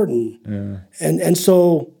important. Yeah. And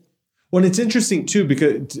so... Well, it's interesting, too,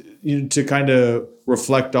 because to kind of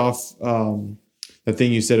reflect off the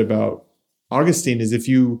thing you said about Augustine is if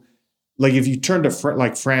you turn to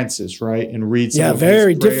like Francis, right, and read some of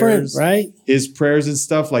very his prayers, different, right? His prayers and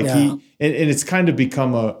stuff, like and it's kind of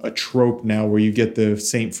become a trope now where you get the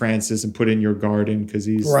Saint Francis and put in your garden because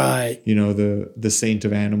he's the saint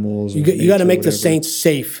of animals. You got to make the saints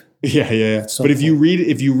safe. Yeah. But if you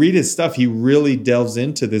read his stuff, he really delves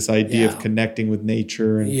into this idea of connecting with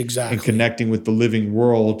nature and connecting with the living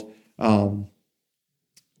world,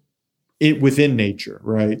 within nature,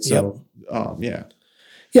 right? So,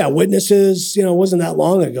 Yeah, witnesses, it wasn't that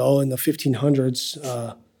long ago in the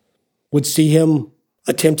 1500s, would see him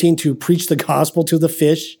attempting to preach the gospel to the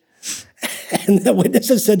fish. And the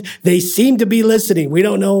witnesses said, they seem to be listening. We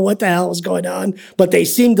don't know what the hell was going on, but they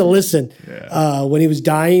seem to listen. Yeah. When he was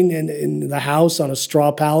dying in the house on a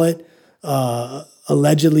straw pallet,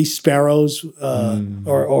 allegedly sparrows,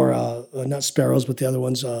 or not sparrows, but the other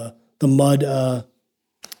ones, the mud.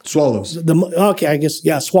 Swallows.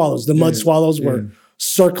 Swallows. The mud swallows were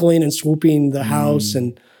circling and swooping the house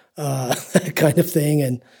and that kind of thing.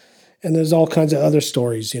 And there's all kinds of other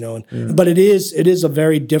stories, But it is a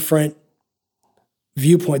very different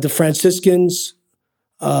viewpoint. The Franciscans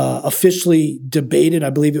officially debated, I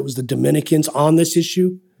believe it was the Dominicans, on this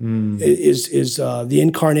issue. Is the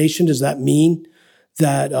incarnation, does that mean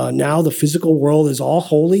that now the physical world is all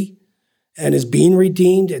holy and is being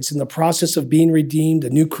redeemed? It's in the process of being redeemed, a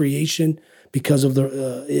new creation, because of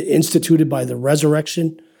the instituted by the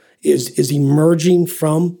resurrection, is emerging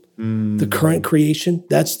from the current creation.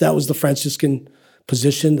 That was the Franciscan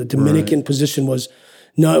position. The Dominican position was,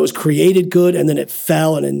 no, it was created good and then it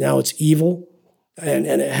fell and now it's evil, and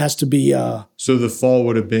it has to be. So the fall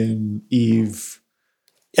would have been Eve,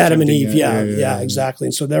 Adam and Eve. Yeah, exactly.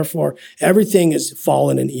 And so therefore, everything is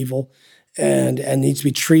fallen and evil, and needs to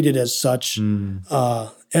be treated as such. And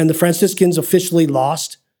the Franciscans officially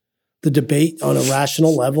lost the debate on a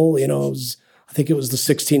rational level. I think it was the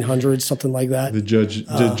 1600s, something like that. The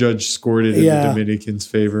judge scored it in the Dominicans'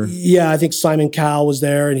 favor. Yeah, I think Simon Cowell was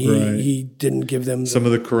there, and he didn't give them some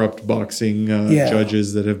of the corrupt boxing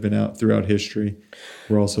judges that have been out throughout history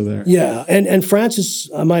were also there. Yeah, and Francis,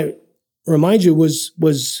 I might remind you,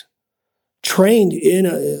 was trained in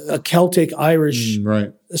a Celtic Irish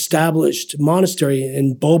established monastery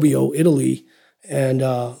in Bobbio, Italy, and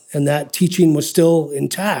that teaching was still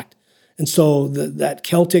intact. And so that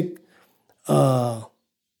Celtic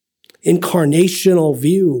incarnational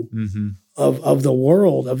view of the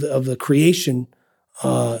world, of the creation,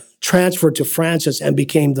 transferred to Francis and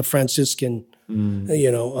became the Franciscan, and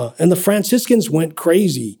the Franciscans went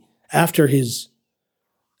crazy after his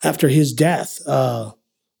death.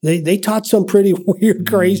 They taught some pretty weird,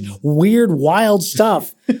 crazy, weird, wild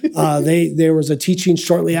stuff. There was a teaching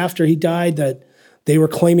shortly after he died that they were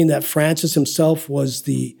claiming that Francis himself was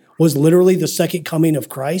literally the second coming of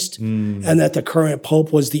Christ, and that the current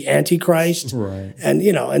pope was the Antichrist. Right. And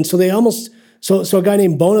and so they almost so a guy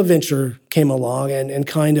named Bonaventure came along and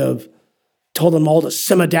kind of told them all to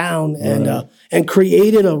simmer down and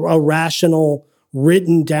created a rational,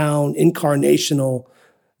 written down, incarnational,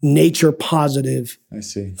 nature positive, I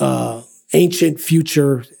see, ancient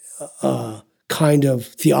future kind of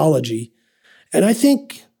theology. And I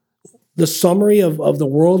think the summary of the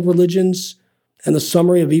world religions and the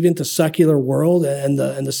summary of even the secular world and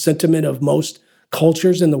the sentiment of most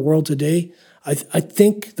cultures in the world today, I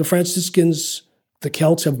think the Franciscans, the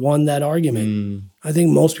Celts, have won that argument. I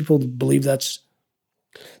think most people believe that's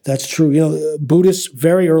true. Buddhists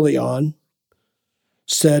very early on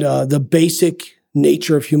said the basic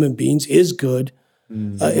nature of human beings is good.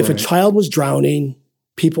 If a child was drowning,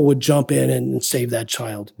 people would jump in and save that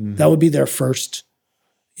child. That would be their first,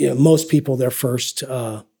 most people, their first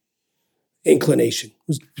inclination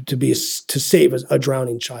was to save a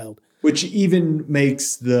drowning child. Which even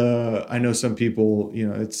makes I know some people,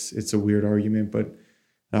 it's a weird argument, but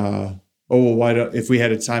if we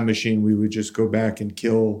had a time machine, we would just go back and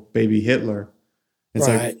kill baby Hitler. It's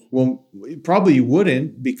right. Like, well, probably you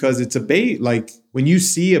wouldn't, because it's a baby. Like when you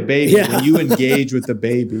see a baby, when you engage with the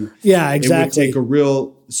baby, exactly. It would take a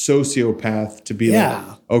real sociopath to be like,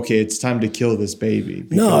 okay, it's time to kill this baby.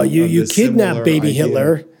 No, you kidnap baby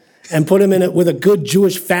Hitler and put him with a good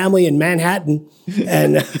Jewish family in Manhattan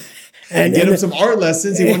and get him some art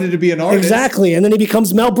lessons. He wanted to be an artist. Exactly. And then he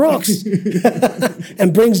becomes Mel Brooks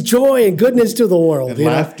and brings joy and goodness to the world. And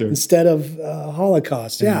laughter. Instead of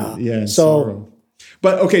Holocaust. And sorrow.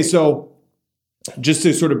 But okay, so just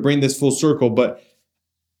to sort of bring this full circle, but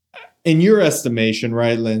in your estimation,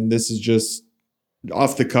 right, Lynn, this is just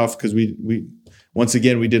off the cuff because we once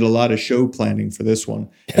again, we did a lot of show planning for this one,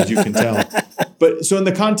 as you can tell. But so in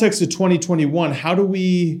the context of 2021, how do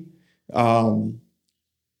we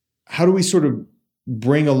sort of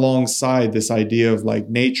bring alongside this idea of like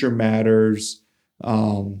nature matters,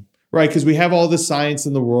 right? Because we have all the science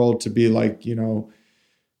in the world to be like,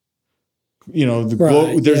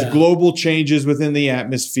 there's global changes within the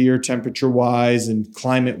atmosphere, temperature-wise and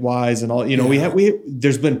climate-wise, and all.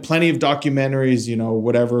 There's been plenty of documentaries.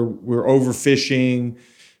 Whatever, we're overfishing,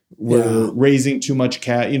 we're raising too much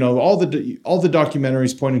cat. All the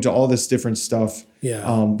documentaries pointing to all this different stuff.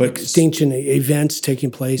 Yeah, but extinction events taking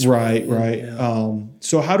place. Right. Yeah.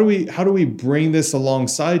 So how do we bring this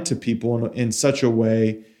alongside to people in such a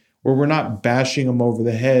way where we're not bashing them over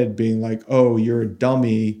the head, being like, "Oh, you're a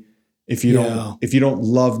dummy." If you don't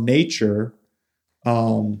love nature, it's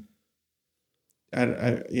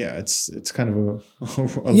kind of a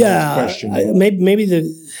question.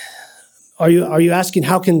 Are you asking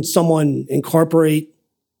how can someone incorporate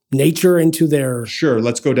nature into their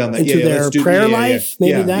let's go down that their prayer life?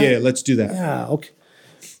 Maybe that. Yeah, let's do that. Yeah, okay.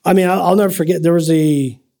 I mean, I'll never forget. There was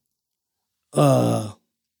when I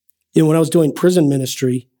was doing prison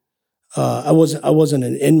ministry, I wasn't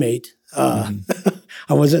an inmate.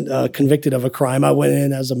 I wasn't convicted of a crime. I went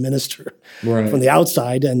in as a minister from the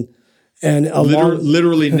outside, and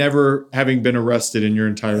literally never having been arrested in your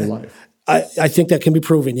entire life. I think that can be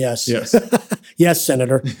proven. Yes. Yes,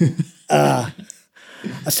 Senator. A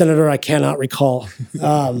senator I cannot recall.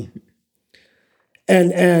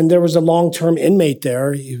 And there was a long-term inmate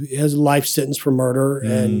there. He has a life sentence for murder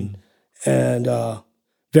and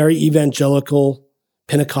very evangelical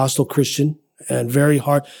Pentecostal Christian. And very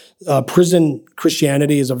hard. Prison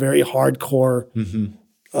Christianity is a very hardcore,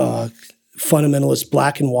 fundamentalist,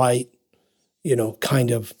 black and white,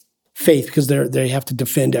 kind of faith, because they have to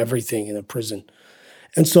defend everything in a prison.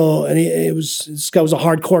 And so, this guy was a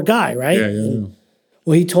hardcore guy, right? Yeah.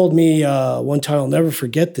 Well, he told me one time, I'll never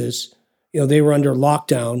forget this. They were under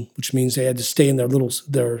lockdown, which means they had to stay in their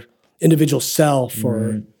individual cell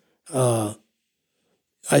for.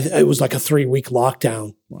 It was like a 3-week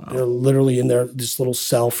lockdown. Wow. They're literally in this little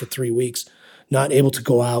cell for 3 weeks, not able to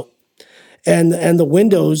go out. And the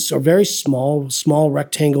windows are very small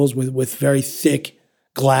rectangles with very thick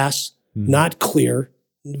glass, not clear.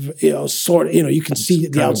 You can see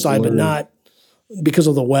the outside, but not because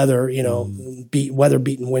of the weather.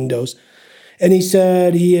 Weather-beaten windows. And he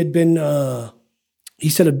said a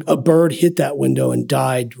bird hit that window and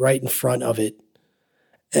died right in front of it.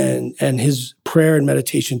 And his prayer and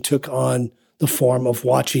meditation took on the form of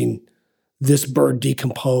watching this bird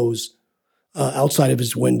decompose outside of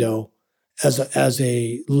his window as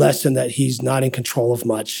a lesson that he's not in control of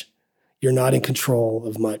much. You're not in control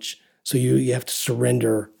of much. So you have to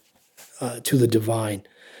surrender to the divine.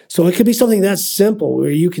 So it could be something that's simple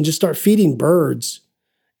where you can just start feeding birds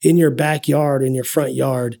in your backyard, in your front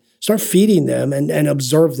yard. Start feeding them and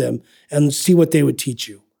observe them and see what they would teach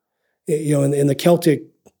you. You know, in the Celtic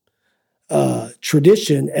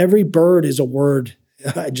tradition, every bird is a word.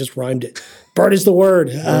 I just rhymed it. Bird is the word.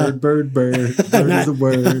 Bird. Bird is the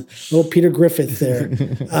word. Little Peter Griffith there.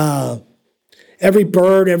 Every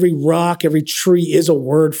bird, every rock, every tree is a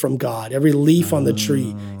word from God. Every leaf on the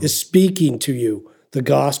tree is speaking to you the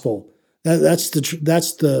gospel. That's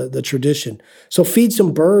the tradition. So feed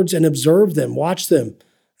some birds and observe them, watch them,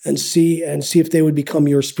 and see if they would become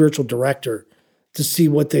your spiritual director, to see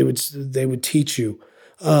what they would teach you.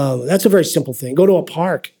 That's a very simple thing. Go to a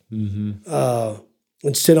park and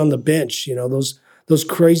sit on the bench. You know, those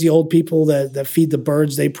crazy old people that feed the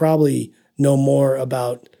birds, they probably know more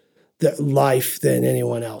about the life than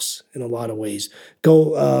anyone else in a lot of ways.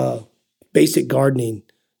 Go basic gardening,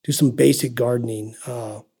 do some basic gardening,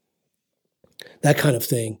 that kind of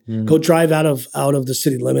thing. Go drive out of the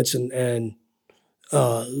city limits and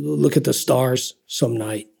look at the stars some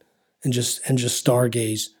night and just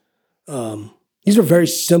stargaze. These are very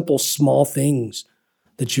simple, small things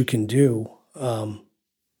that you can do. Well,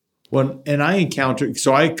 and I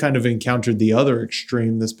kind of encountered the other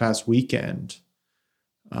extreme this past weekend.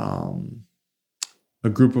 A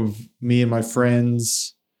group of me and my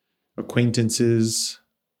friends, acquaintances,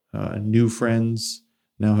 new friends,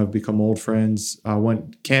 now have become old friends,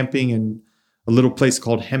 went camping in a little place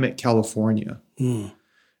called Hemet, California. And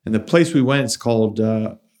the place we went is called,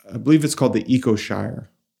 I believe it's called the Eco Shire.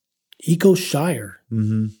 Eco Shire?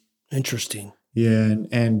 Mm-hmm. Interesting. Yeah,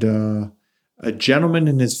 and a gentleman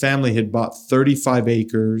and his family had bought 35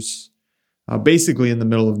 acres, basically in the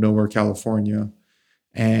middle of nowhere, California.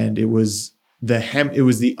 And it was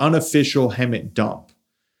the unofficial Hemet dump.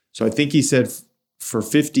 So I think he said for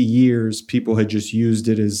 50 years, people had just used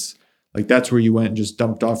it as, like, that's where you went and just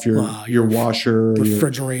dumped off your washer,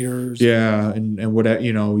 refrigerators. And whatever,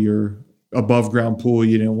 you know, your above ground pool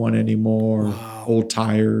you didn't want anymore, old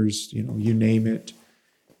tires, you know, you name it.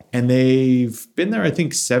 And they've been there, I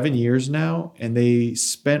think, 7 years now, and they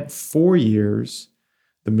spent 4 years,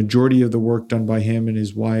 the majority of the work done by him and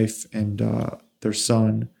his wife and their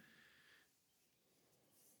son,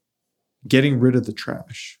 getting rid of the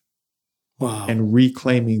trash. Wow. And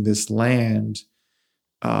reclaiming this land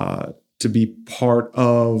to be part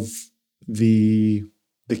of the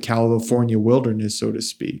California wilderness, so to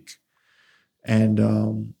speak.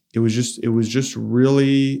 And it was just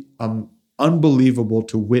really unbelievable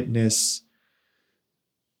to witness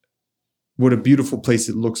what a beautiful place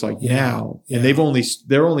it looks like now. And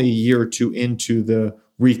they're only a year or two into the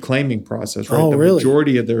reclaiming process, right? Oh, really?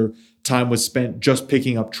 Majority of their time was spent just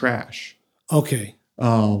picking up trash. Okay.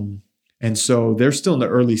 And so they're still in the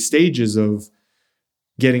early stages of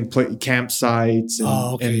getting campsites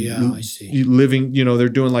and I see. Living, you know, they're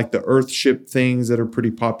doing like the Earthship things that are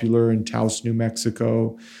pretty popular in Taos, New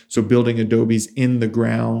Mexico. So building adobes in the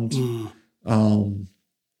ground. And,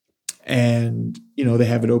 you know, they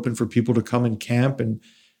have it open for people to come and camp. And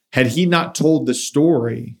had he not told the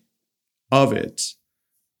story of it,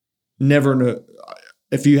 never know.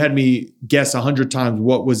 If you had me guess 100 times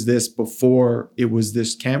what was this before it was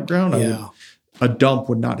this campground, a dump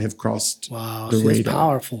would not have crossed the radar. It's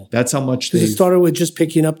powerful. That's how much it started with just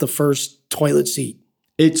picking up the first toilet seat.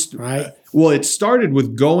 It's right. Well, it started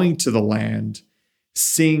with going to the land,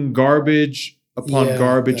 seeing garbage upon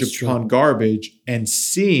garbage upon garbage, and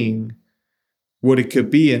seeing what it could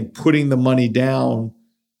be, and putting the money down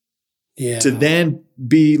to then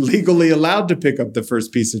be legally allowed to pick up the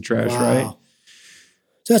first piece of trash. Right.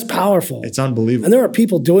 So that's powerful. It's unbelievable. And there are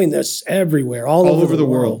people doing this everywhere, all over the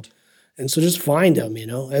world. And so just find them, you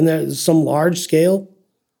know. And there's some large scale.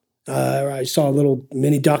 I saw a little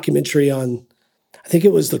mini documentary on, I think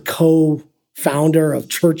it was the co-founder of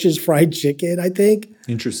Church's Fried Chicken, I think.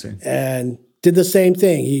 Interesting. And did the same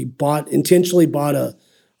thing. He intentionally bought a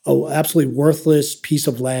absolutely worthless piece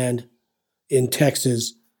of land in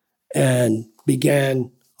Texas and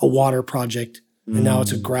began a water project. And now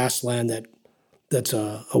it's a grassland that's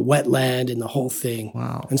a wetland and the whole thing.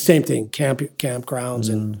 Wow. And same thing, campgrounds.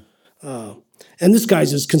 And this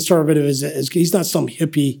guy's as conservative as he's not some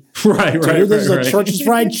hippie. Right. This is a Church's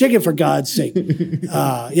Fried Chicken, for God's sake.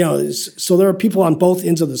 You know, so there are people on both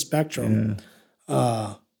ends of the spectrum.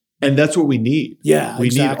 And that's what we need. Yeah, we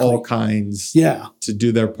need all kinds to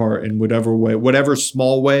do their part in whatever way, whatever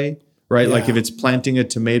small way, right? Like if it's planting a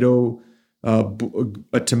tomato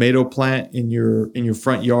plant in your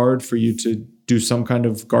front yard for you to do some kind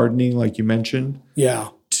of gardening, like you mentioned. Yeah.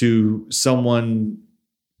 To someone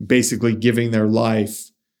basically giving their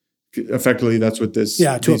life. Effectively, that's what this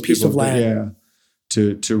to a piece of land.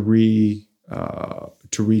 To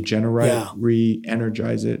regenerate,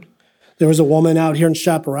 re-energize it. There was a woman out here in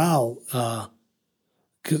Chaparral,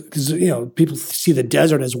 because people see the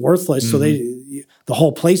desert as worthless, so the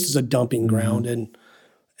whole place is a dumping ground. And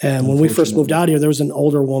when we first moved out here, there was an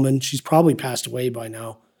older woman. She's probably passed away by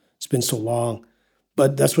now. It's been so long,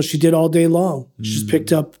 but that's what she did all day long. She just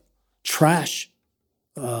picked up trash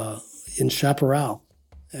in Chaparral,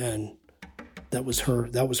 and that was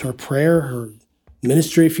her prayer, her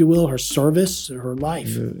ministry, if you will, her service, her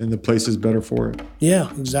life. And the place is better for it.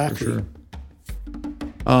 Yeah, exactly. For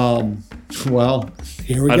sure. Well,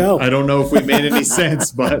 here we go. I don't know if we made any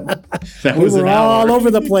sense, but that was an hour. All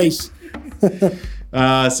over the place.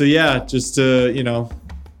 So yeah, just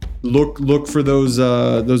look for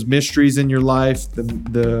those mysteries in your life,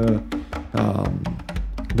 the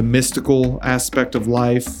mystical aspect of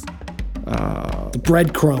life, the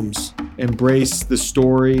breadcrumbs. Embrace the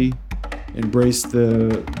story, embrace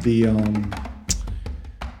the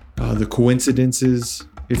coincidences,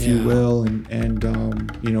 if you will, and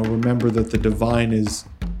remember that the divine is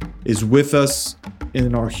with us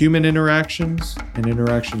in our human interactions and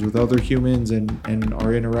interactions with other humans and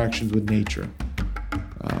our interactions with nature.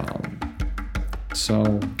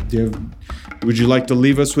 So would you like to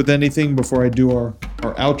leave us with anything before I do our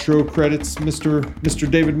outro credits,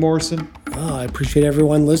 Mr. David Morrison? Oh, I appreciate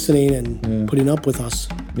everyone listening and putting up with us.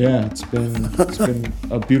 Yeah, it's been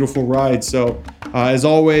a beautiful ride. So as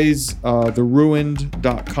always,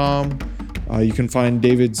 theruined.com. You can find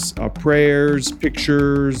David's prayers,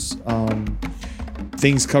 pictures,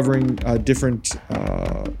 things covering different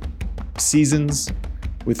seasons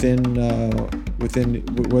within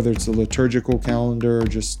whether it's a liturgical calendar or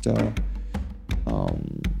just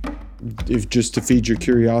just to feed your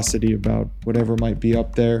curiosity about whatever might be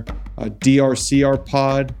up there.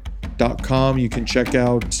 drcrpod.com. You can check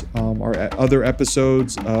out our other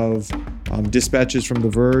episodes of Dispatches from the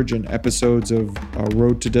Verge and episodes of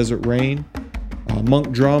Road to Desert Rain.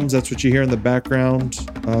 Monk Drums, that's what you hear in the background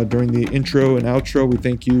during the intro and outro. We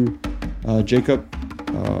thank you, Jacob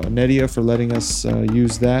Nedia, for letting us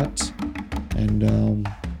use that. And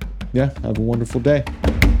have a wonderful day.